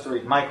 Us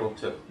three. Michael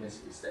took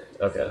Mississippi State.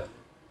 Okay.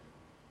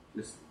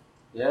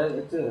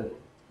 So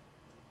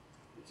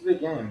it's a big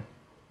game.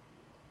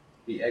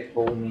 The Egg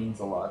Bowl means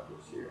a lot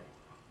this year.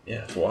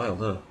 Yeah, it's wild,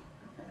 huh?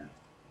 Okay.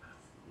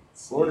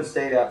 Florida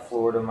State at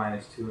Florida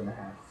 -2.5.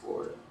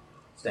 Florida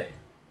State.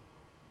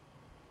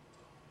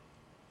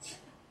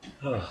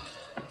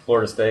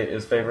 Florida State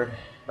is favored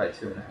by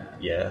 2.5.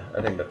 Yeah,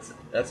 I think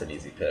that's an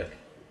easy pick.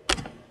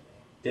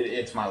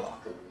 It's my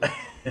lock of the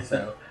week.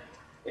 So,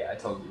 yeah, I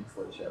told you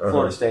before the show.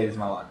 Florida State is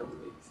my lock of the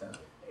week. So,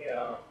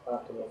 yeah, I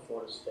have to go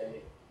Florida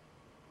State.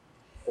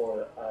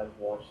 I've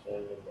watched them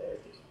and they're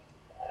just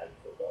bad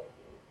football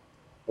team.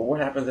 But what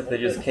happens if they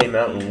just came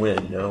out and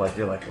win? You know, like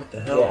you're like, what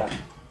the hell? Yeah.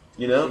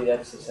 You know? See,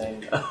 that's the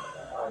same.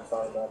 I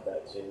thought about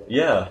that too.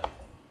 Yeah.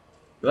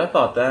 But I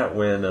thought that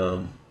when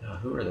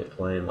who were they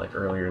playing like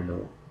earlier in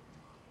the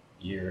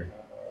year,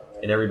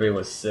 and everybody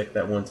was sick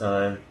that one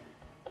time.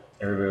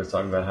 Everybody was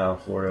talking about how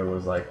Florida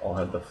was like all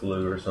had the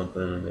flu or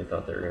something, and they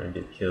thought they were going to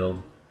get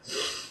killed.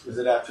 Was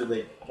it after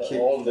they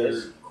kicked their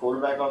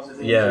quarterback off the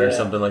team? Yeah, or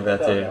something like that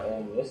too.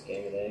 This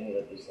game and they ended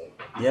up just like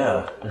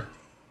yeah.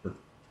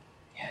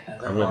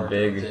 I went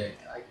big.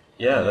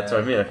 That's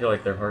what I mean. I feel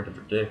like they're hard to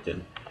predict,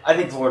 and I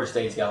think Florida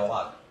State's got a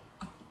lot.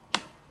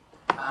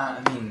 I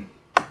mean,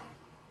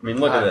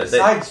 look at that.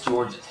 Besides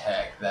Georgia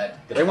Tech,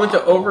 they went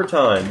to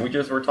overtime. We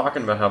just were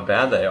talking about how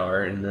bad they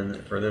are, and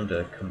then for them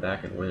to come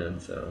back and win,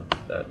 so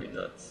that'd be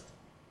nuts.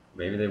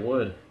 Maybe they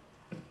would.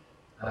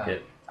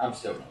 I'm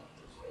still.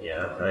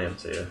 Yeah, I am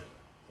too.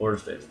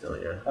 Florida State still,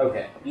 yeah.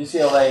 Okay,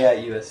 UCLA at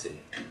USC.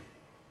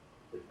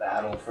 The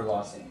battle for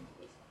Los Angeles.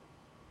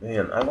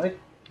 Man, I like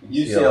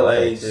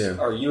UCLA's too.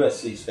 Or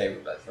USC's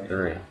favored by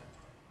 3.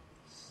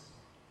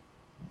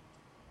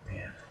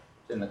 Man,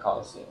 it's in the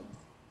Coliseum.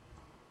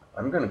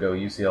 I'm gonna go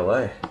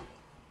UCLA.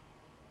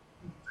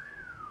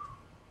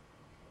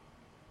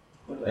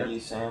 What about you,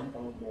 Sam?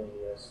 I'm going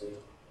USC.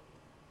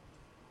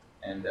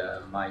 And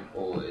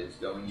Michael is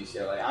going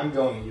UCLA. I'm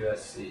going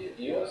USC.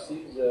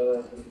 USC's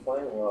been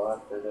playing well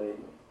after they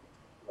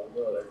let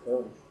go of their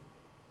coach.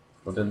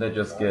 Well, didn't they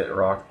just get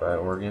rocked by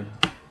Oregon?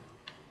 I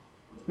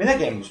mean, that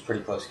game was a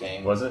pretty close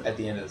game. Was it? At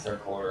the end of the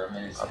third quarter. I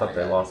mean, I thought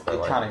they lost by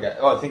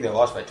I think they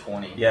lost by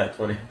 20. Yeah,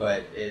 20.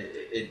 But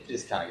it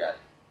just kind of got...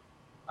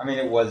 I mean,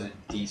 it was a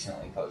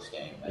decently close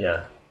game.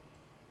 Yeah.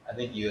 I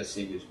think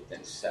USC was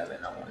within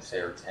 7, I want to say,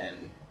 or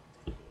 10.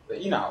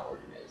 But you know how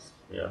Oregon is.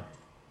 Yeah.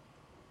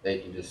 They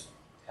can just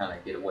kind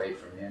of get away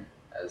from you,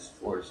 as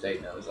Florida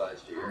State knows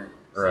last year.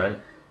 So, right.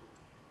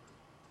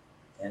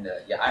 And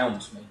I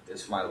almost made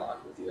this my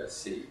lock with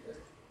USC, but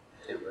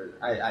it was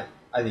I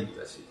think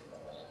USC's going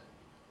to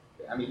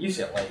win. I mean,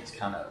 UCLA's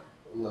kind of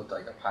looked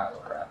like a pile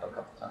of crap a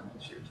couple times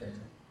this year too.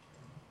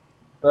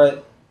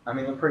 But I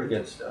mean, they're pretty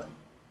good stuff.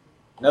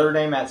 Notre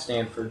Dame at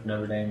Stanford.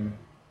 Notre Dame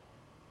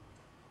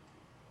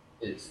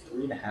is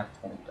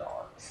 3.5-point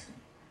dogs.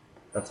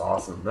 That's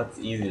awesome. That's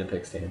easy to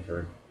pick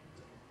Stanford.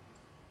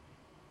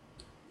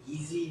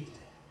 Easy.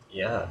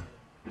 Yeah.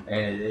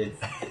 And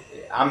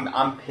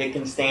I'm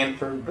picking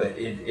Stanford, but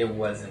it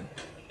wasn't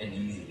an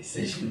easy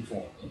decision for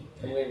me.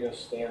 I'm going to go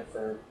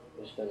Stanford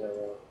just because I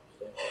want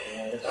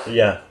Stanford.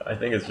 Yeah, I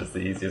think it's just the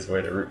easiest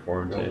way to root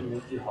for him, too.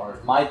 Make it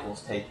hard.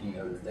 Michael's taking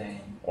Notre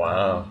Dame.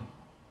 Wow.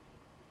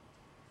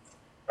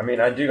 I mean,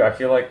 I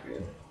feel like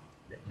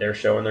they're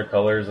showing their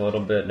colors a little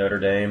bit, Notre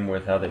Dame,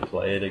 with how they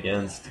played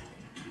against,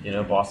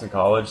 Boston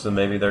College, so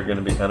maybe they're going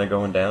to be kind of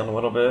going down a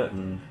little bit,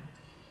 and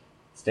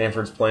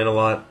Stanford's playing a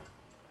lot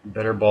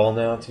better ball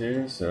now,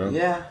 too, so...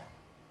 Yeah.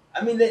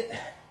 I mean,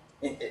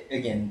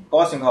 again,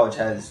 Boston College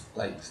has,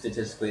 like,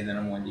 statistically the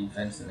 #1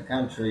 defense in the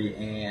country,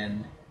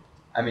 and,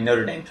 I mean,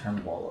 Notre Dame turned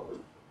the ball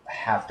over a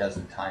half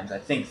dozen times, I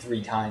think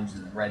 3 times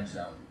in the red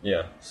zone.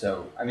 Yeah.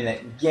 So, I mean,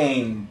 that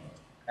game,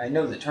 I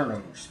know the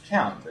turnovers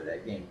count, but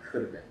that game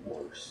could have been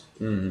worse.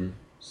 Mm-hmm.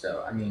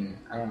 So, I mean,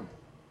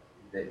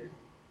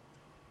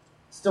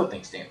 still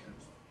think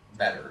Stanford's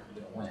better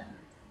to win,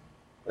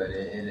 but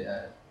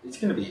it's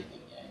going to be a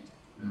good game,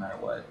 no matter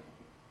what.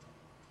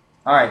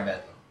 All right,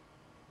 Beth.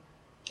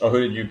 Oh,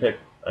 who did you pick?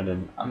 I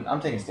didn't. I'm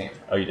taking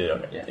Stanford. Oh, you did?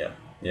 Okay.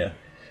 Yeah.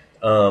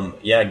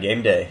 Yeah,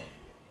 game day.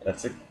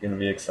 That's going to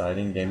be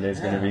exciting. Game day's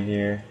going to be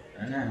here.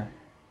 I know.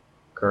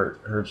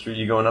 Kurt Herbstreit,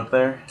 you going up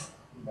there?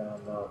 No,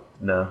 I'm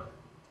not. No.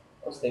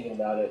 I was thinking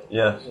about it.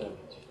 Yeah.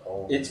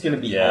 It's going to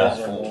be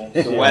awful.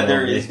 The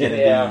weather is going to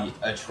be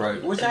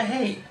atrocious, which I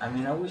hate. I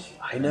mean, I wish...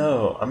 I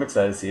know. I'm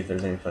excited to see if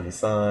there's any funny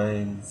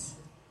signs.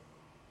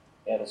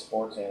 Yeah, the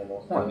sports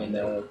animals. I mean,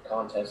 a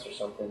contest or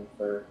something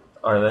for...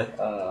 Are they?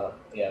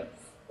 Yeah,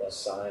 a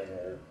sign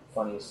or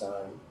funny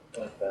sign.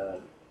 Like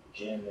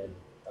Jim and...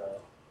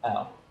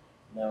 Al.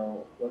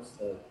 No, what's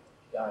the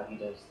guy he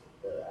does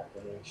the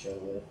afternoon show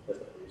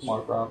with?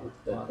 Mark Roberts.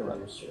 The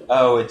producer.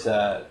 Oh, it's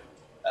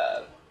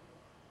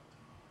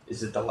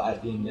is it the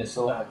Latvian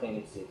missile? I think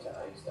it's the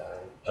Italian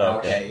style.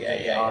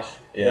 Okay, yeah.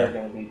 They're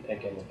going to be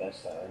picking the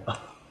best time.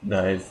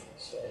 Nice.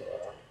 So,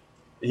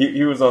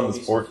 He was on the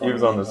sport. He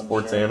was on the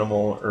Sports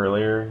Animal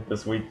earlier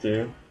this week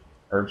too,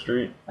 Herb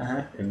Street.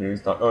 And he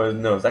was talking. Oh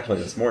no, it was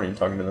actually this morning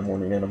talking to the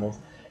Morning Animals.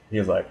 He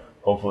was like,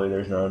 "Hopefully,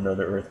 there's not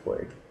another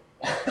earthquake."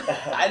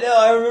 I know.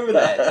 I remember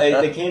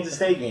that the Kansas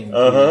State game 2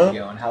 years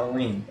ago on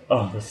Halloween.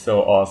 Oh, it was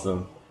so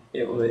awesome.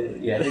 It was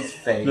his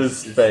face.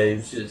 His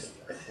face, just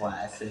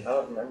classic. I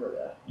don't remember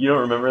that. You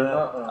don't remember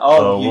that?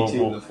 Oh,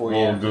 YouTube before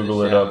we'll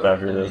Google it up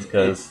after this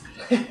because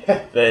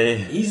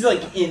he's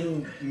like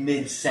in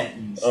mid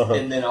sentence,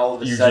 and then all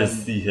of a sudden you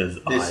just see his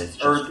eyes.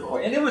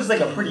 Earthquake, and it was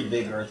like a pretty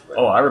big earthquake.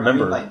 Oh, I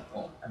remember. I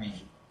mean,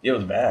 it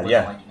was bad.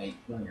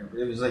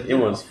 It was like it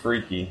was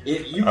freaky.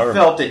 You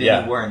felt it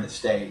anywhere in the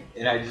state,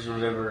 and I just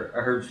remember I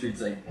heard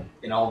Street's like,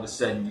 and all of a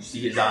sudden you see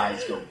his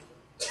eyes go,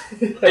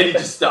 and he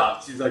just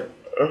stops. He's like.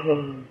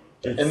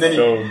 It's and then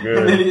so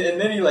good.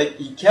 And then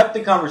he kept the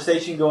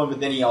conversation going,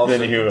 but then he also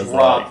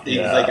dropped. He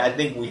was like, "I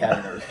think we had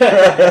an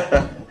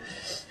earthquake."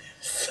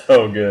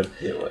 So good.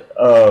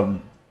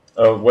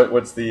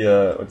 What's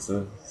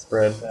the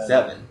spread?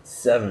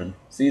 7.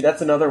 See,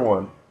 that's another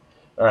one.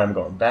 All right, I'm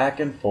going back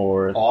and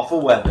forth.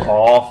 Awful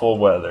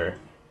weather.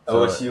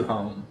 So, OSU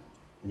home.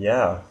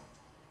 Yeah.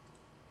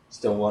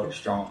 Stillwater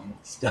strong.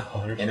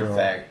 In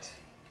effect.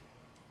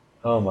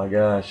 Oh my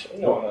gosh.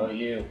 I don't know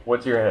you.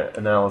 What's your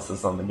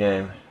analysis on the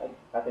game?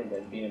 I think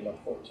they'd beat him by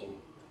 14.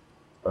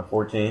 By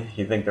 14?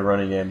 You think the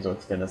running game's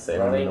what's going to save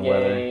them in the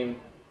weather? I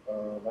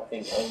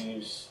think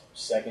OU's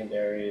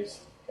secondary is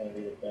going to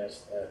be the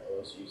best that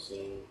OSU's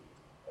seen.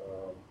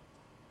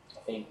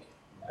 I think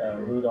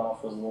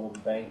Rudolph was a little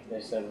banged. They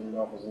said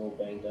Rudolph was a little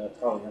banged up.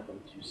 Probably nothing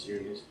too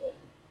serious, but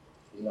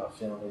he's not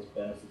feeling his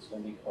best. It's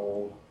going to be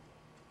cold.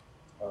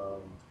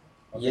 I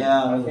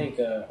think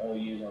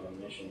OU's on a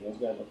mission. Those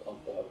guys are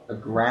pumped up. A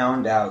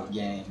ground out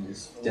game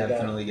is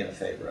definitely going to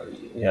favor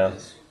OU. Yeah.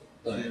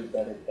 Two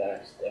better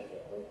backs,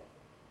 definitely.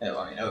 Yeah,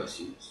 I mean,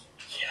 OSU's.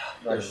 Yeah.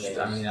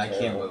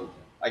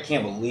 I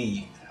can't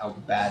believe how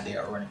bad they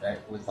are running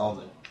back with all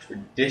the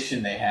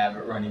tradition they have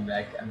at running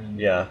back. I mean,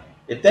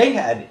 if they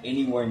had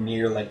anywhere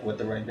near like what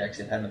the running backs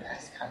have had in the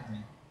past, I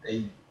mean,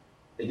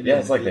 they could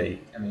it's like they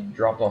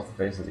dropped off the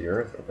face of the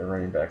earth with their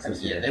running backs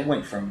this year. They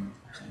went from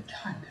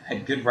God, they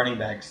had good running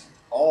backs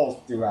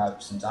all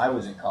throughout since I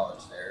was in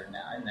college there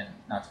now, and then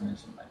not to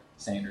mention like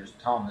Sanders and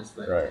Thomas,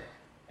 but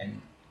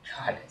and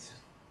God, it's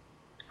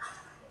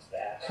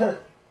bad.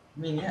 I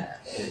mean, yeah,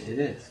 it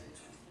is.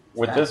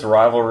 With this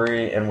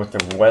rivalry and with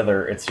the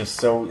weather, it's just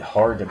so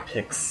hard to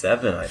pick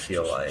 7. I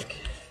feel like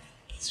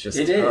it's just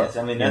tough, is.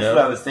 I mean, that's what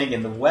I was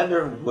thinking. The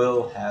weather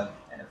will have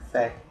an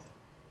effect,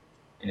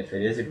 and if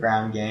it is a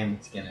ground game,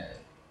 it's gonna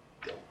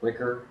go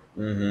quicker.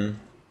 I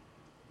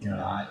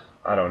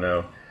don't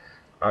know.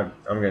 I'm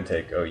going to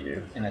take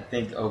OU. And I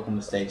think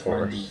Oklahoma State's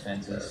run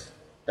defense is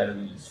better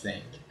than you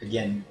think.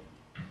 Again,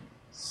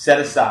 set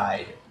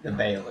aside the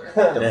Baylor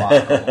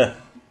debacle.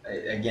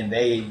 Again,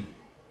 they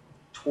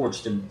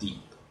torched them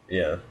deep.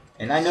 Yeah.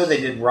 And I know they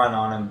did run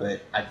on him,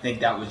 but I think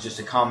that was just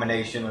a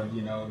combination of,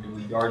 do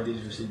we guard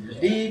these receivers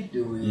deep?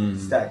 Do we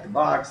stack the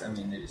box? I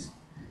mean,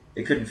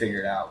 they couldn't figure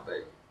it out.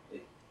 But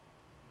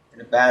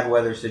in a bad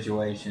weather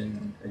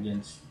situation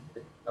against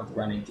a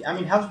running team. I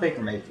mean, how's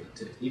Baker Mayfield,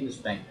 too? He was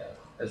banged up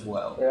as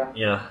well.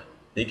 Yeah.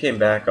 He came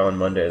back on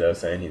Monday, though,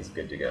 saying he's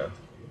good to go.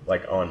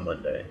 Like, on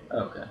Monday.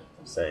 Okay.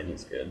 Saying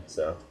he's good.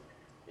 So,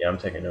 yeah, I'm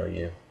taking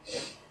OU.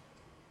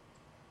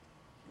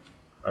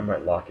 I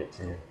might lock it,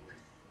 too.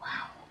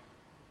 Wow.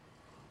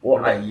 Well,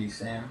 what about you,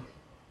 Sam?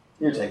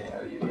 You're taking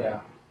OU,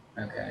 yeah.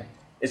 Okay.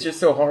 It's just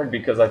so hard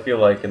because I feel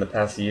like in the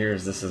past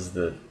years, this is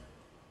the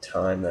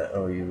time that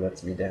OU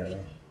lets me down.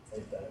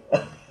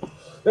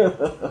 They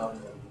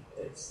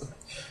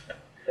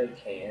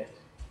can't.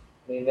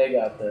 I mean, they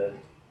got like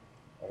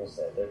I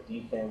said, their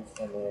defense,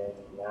 and then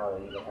now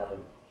they even have a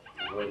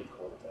great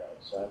quarterback.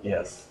 So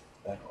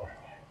that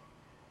quarterback.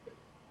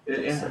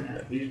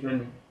 Yeah, he's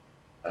been.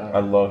 I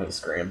love his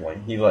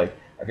scrambling.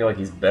 I feel like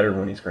he's better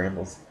when he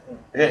scrambles.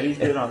 Yeah, he's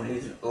good on.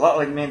 He's a lot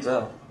like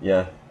Manziel.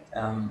 Yeah.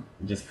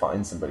 He just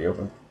finds somebody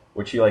open,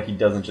 which he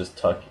doesn't just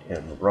tuck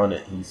and run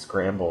it. He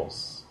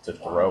scrambles to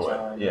throw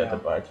it. To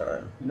buy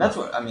time. And that's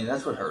what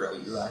hurt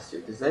OU last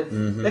year because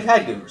they've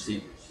had good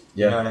receivers.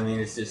 Yeah. You know what I mean?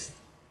 It's just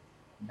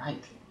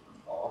night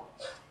ball.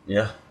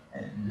 Yeah.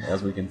 And,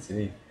 as we can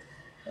see.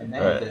 And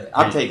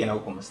I'm taking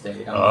Oklahoma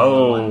State.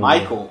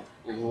 Michael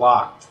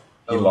locked.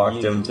 He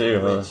locked him too,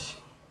 huh?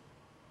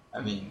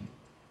 I mean,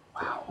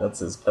 wow. That's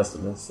his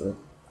pessimistic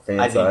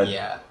fan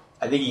side.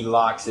 I think he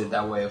locks it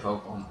that way. If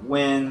Oklahoma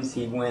wins,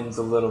 he wins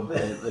a little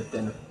bit, but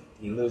then if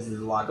he loses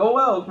the lock, oh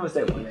well, Oklahoma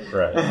State wins.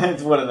 Right.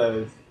 It's one of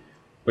those.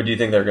 But do you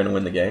think they're going to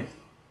win the game?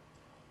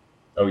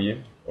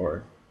 OU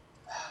or?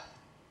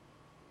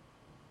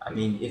 I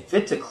mean, if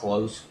it's a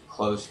close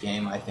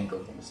game, I think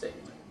Oklahoma State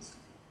wins.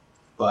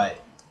 But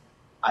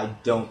I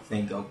don't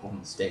think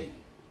Oklahoma State.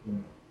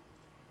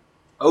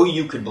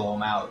 OU could blow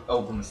them out.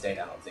 Oklahoma State,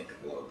 I don't think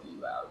could blow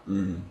OU out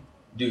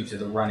due to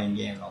the running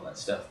game and all that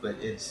stuff. But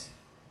it's,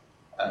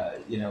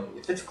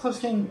 if it's a close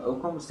game,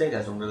 Oklahoma State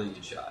has a really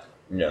good shot.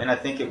 Yeah. And I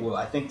think it will.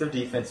 I think their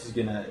defense is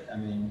gonna. I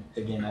mean,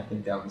 again, I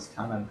think that was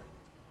kind of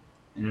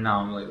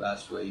anomaly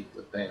last week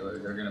with Baylor.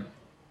 They're going to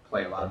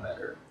play a lot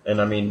better.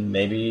 And I mean,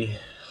 maybe,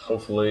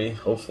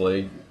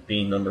 hopefully,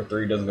 being number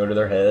 3 doesn't go to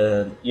their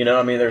head. You know,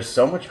 I mean, there's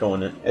so much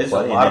going in. There's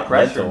a lot of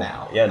pressure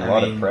now. Yeah, a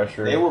lot of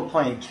pressure. They were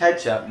playing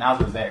catch up. Now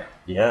they're there.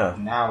 Yeah.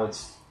 Now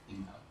it's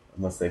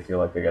unless they feel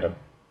like they got to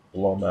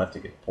blow them out to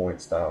get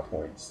points.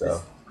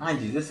 So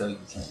mind you, this OU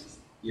team is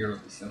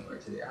eerily similar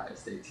to the Ohio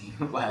State team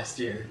of last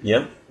year.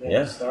 Yep.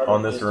 Yeah.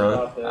 On this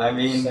run. I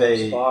mean,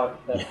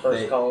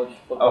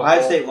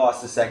 Ohio State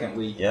lost the second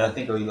week. Yeah. I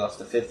think OU lost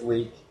the 5th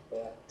week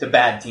to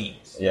bad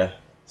teams. Yeah.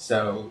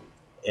 So.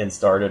 And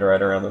started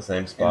right around the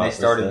same spot. And they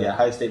started. Yeah,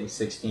 Ohio State was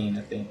 16.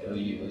 I think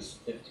OU was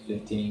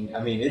 15.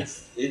 I mean,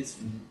 it's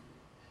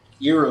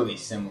eerily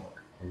similar.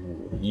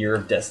 Year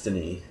of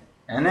destiny.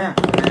 I know.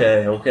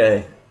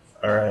 Okay.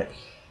 All right.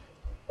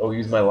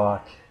 OU's my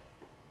lock.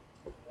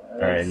 All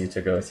right, you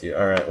took OSU.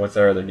 All right, what's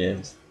our other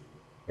games?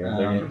 We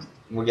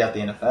got the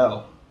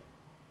NFL,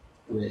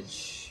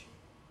 which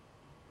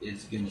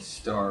is going to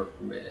start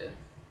with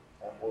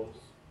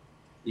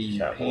the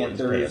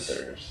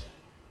Panthers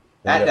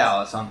at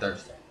Dallas on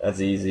Thursday. That's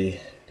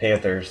easy.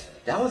 Panthers.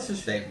 Dallas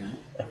is favored.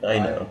 I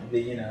know.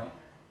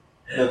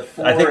 The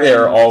 4 I think they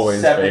are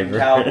always 7 favored.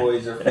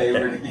 Cowboys are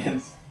favored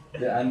against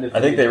the undefeated.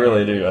 I think they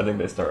really do. I think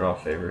they start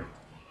off favored.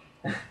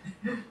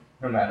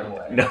 No matter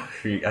what. No,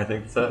 I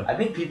think so. I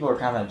think people are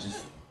kind of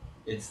just,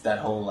 it's that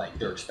whole, like,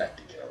 they're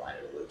expecting Carolina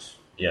to lose.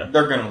 Yeah.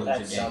 They're going to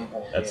lose a game.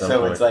 At some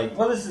point. It's like,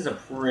 well, this is a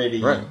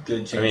pretty good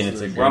chance. I mean, it's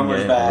a good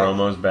Romo's game. back.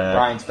 Romo's back.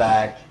 Bryant's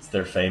back. It's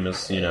their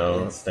famous,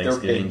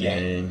 Thanksgiving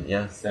game.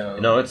 Yeah. So,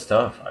 no, it's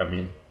tough. I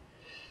mean,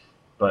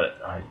 but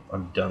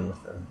I'm done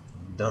with them.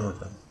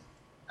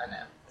 I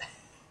know.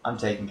 I'm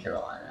taking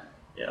Carolina.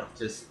 Yeah.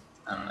 Just,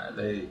 I don't know.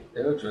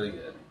 They looked really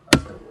good.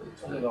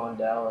 I'm going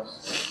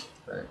Dallas.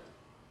 But,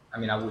 I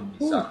mean, I wouldn't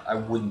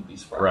be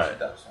surprised right. if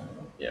that was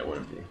something. Yeah, it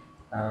wouldn't be.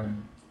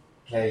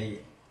 Okay,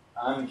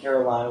 I'm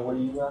Carolina. What are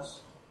you,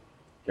 Russ?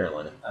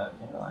 Carolina.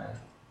 Carolina.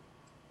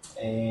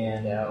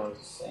 And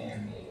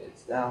Sammy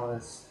is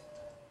Dallas.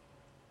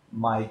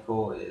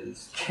 Michael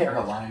is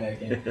Carolina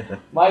again.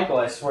 Michael,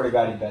 I swear to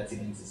God, he bets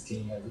against his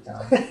team every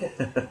time.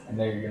 And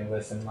there you're going to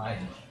listen, Mike.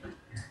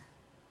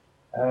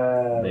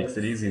 Makes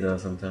it easy, though,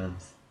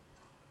 sometimes.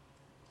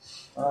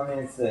 Well, I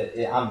mean,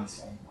 I'm the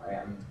same way.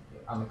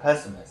 I'm a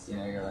pessimist,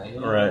 you're like...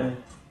 Right.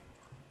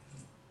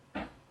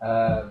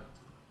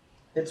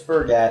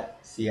 Pittsburgh at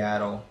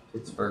Seattle.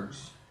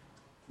 Pittsburgh's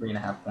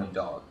 3.5-point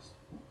dogs.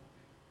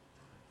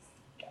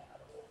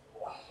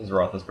 Is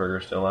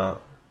Roethlisberger still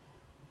out?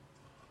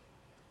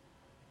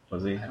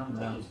 Was he? I don't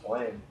know. He's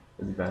playing.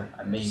 Is he back?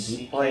 I mean,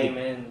 he came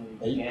in.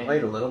 He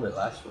played a little bit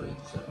last week,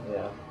 so...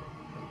 Yeah.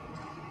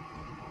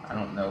 I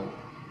don't know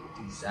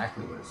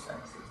exactly what his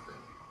status is, but...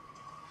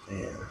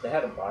 Yeah. They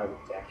had a bye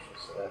week, actually,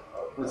 so that...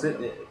 Was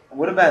it...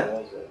 What about...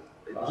 Was it?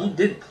 He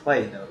did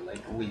play, though,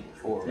 like a week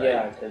before, right?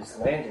 Yeah, because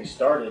Landry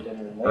started,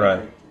 and then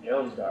Landry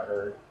Jones got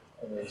hurt,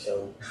 and then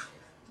so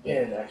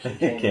Ben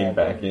actually came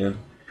back in.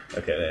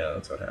 Okay, yeah,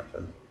 that's what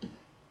happened.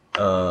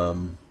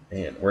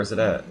 Man, where's it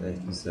at?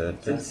 You said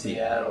it's in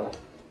Seattle.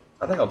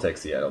 I think I'll take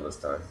Seattle this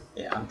time.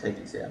 Yeah, I'm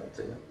taking Seattle,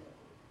 too.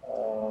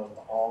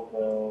 I'll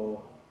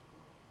go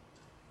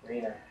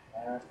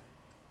 3.5.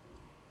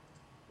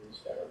 Let's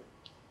go.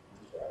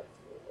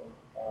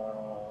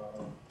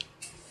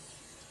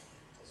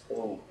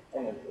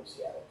 I'm going to go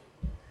Seattle.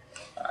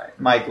 Alright,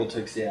 Michael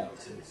took Seattle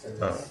too.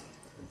 So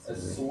it's a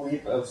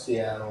sweep of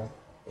Seattle.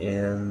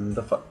 And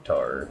the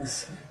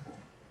fucktards.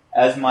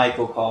 As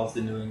Michael calls the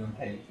New England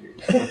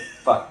Patriots.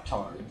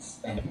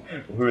 Fucktards.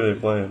 Who are they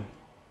playing?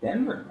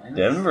 Denver, man.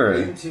 Denver.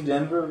 8-2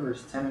 Denver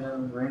versus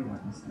 10-0 New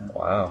England. So.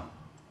 Wow.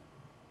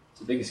 It's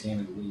the biggest game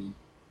of the league.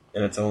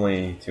 And it's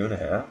only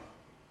 2.5?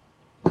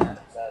 Yeah.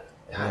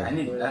 God, I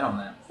need to bet on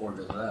that before it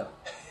goes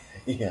up.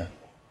 Yeah.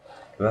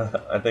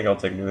 I think I'll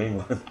take New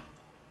England.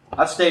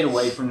 I've stayed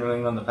away from New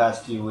England the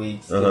past few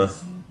weeks. I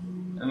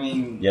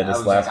mean, yeah,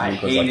 this last week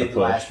was like a push.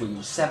 Last week. It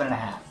was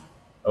 7.5.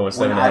 Oh, it's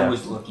 7.5. When I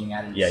was looking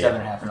at it,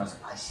 7.5, and I was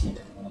like, I see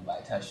them win by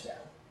a touchdown.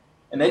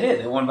 And they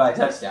did. They won by a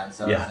touchdown.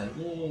 So I was like,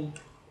 yay.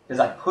 Because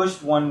I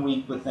pushed 1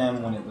 week with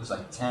them when it was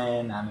like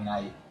 10. I mean,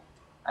 I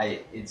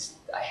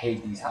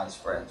hate these high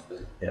spreads,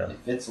 but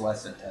if it's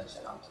less than a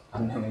touchdown,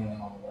 I'm New England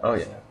all the way. Oh,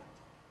 yeah. So.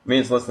 I mean,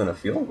 it's less than a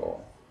field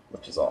goal,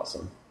 which is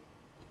awesome.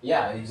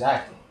 Yeah,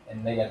 exactly.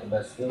 And they got the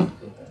best field goal in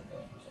the game.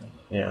 So.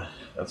 Yeah,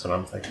 that's what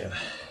I'm thinking.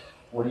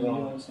 What are you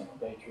doing?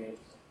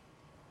 Patriots.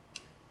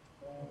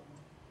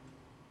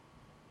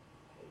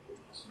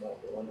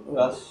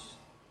 Russ.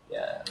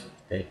 Yeah.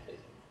 Hey,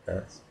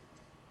 that's.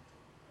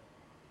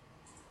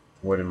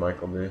 What did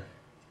Michael do?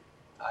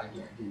 I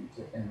guarantee he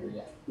took Denver.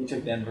 Yeah, he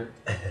took Denver.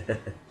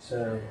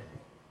 So,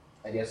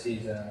 I guess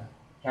he's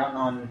counting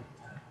on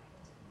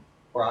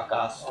Brock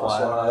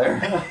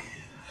Osweiler.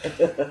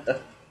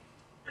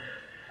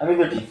 I mean,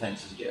 their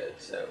defense is good.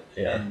 So,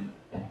 and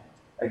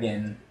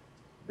again,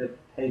 the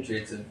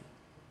Patriots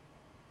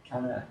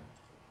have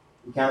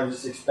we kind of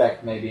just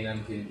expect maybe an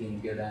undefeated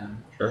team to go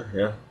down. Sure,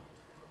 yeah.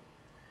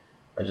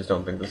 I just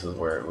don't think this is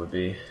where it would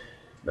be.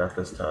 Not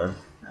this time.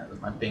 No.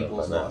 My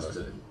Bengals lost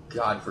to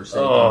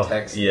godforsaken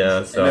Texans.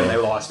 Yeah, so. And then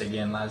they lost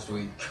again last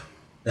week.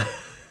 Yeah,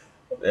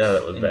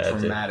 that was bad. In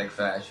dramatic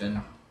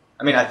fashion.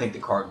 I mean, I think the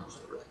Cardinals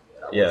were really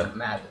good. I wasn't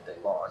mad that they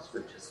lost,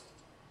 but just...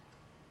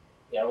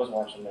 Yeah, I was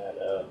watching that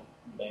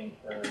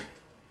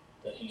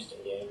the Houston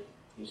game.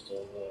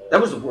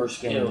 That was the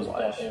worst game to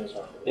watch.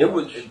 It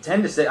was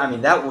 10-6. I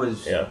mean, that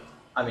was... Yeah.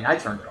 I mean, I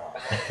turned it off.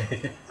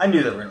 I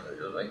knew they were going to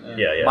lose. I was like,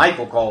 yeah.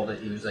 Michael called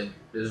it. He was like,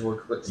 this is what...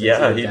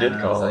 Yeah, he did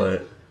call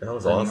it. That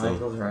was awesome.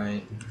 Michael's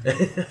right.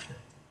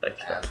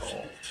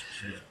 Asshole.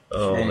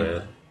 Oh,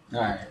 man.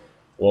 All right.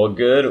 Well,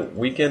 good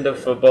weekend of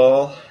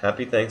football.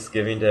 Happy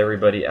Thanksgiving to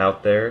everybody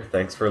out there.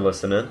 Thanks for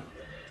listening.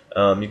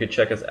 You can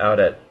check us out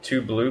at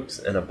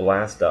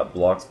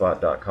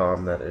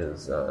 2bloopsandablast.blogspot.com. That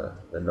is the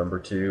number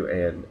 2.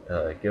 And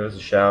give us a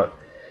shout.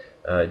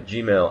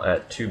 Gmail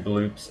at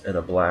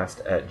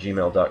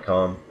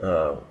 2bloopsandablast@gmail.com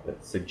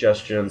with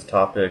suggestions,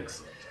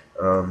 topics,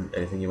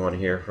 anything you want to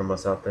hear from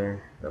us out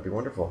there. That'd be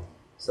wonderful.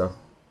 So,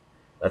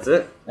 that's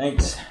it.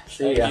 Thanks.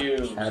 See ya.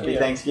 Happy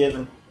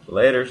Thanksgiving.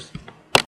 Laters.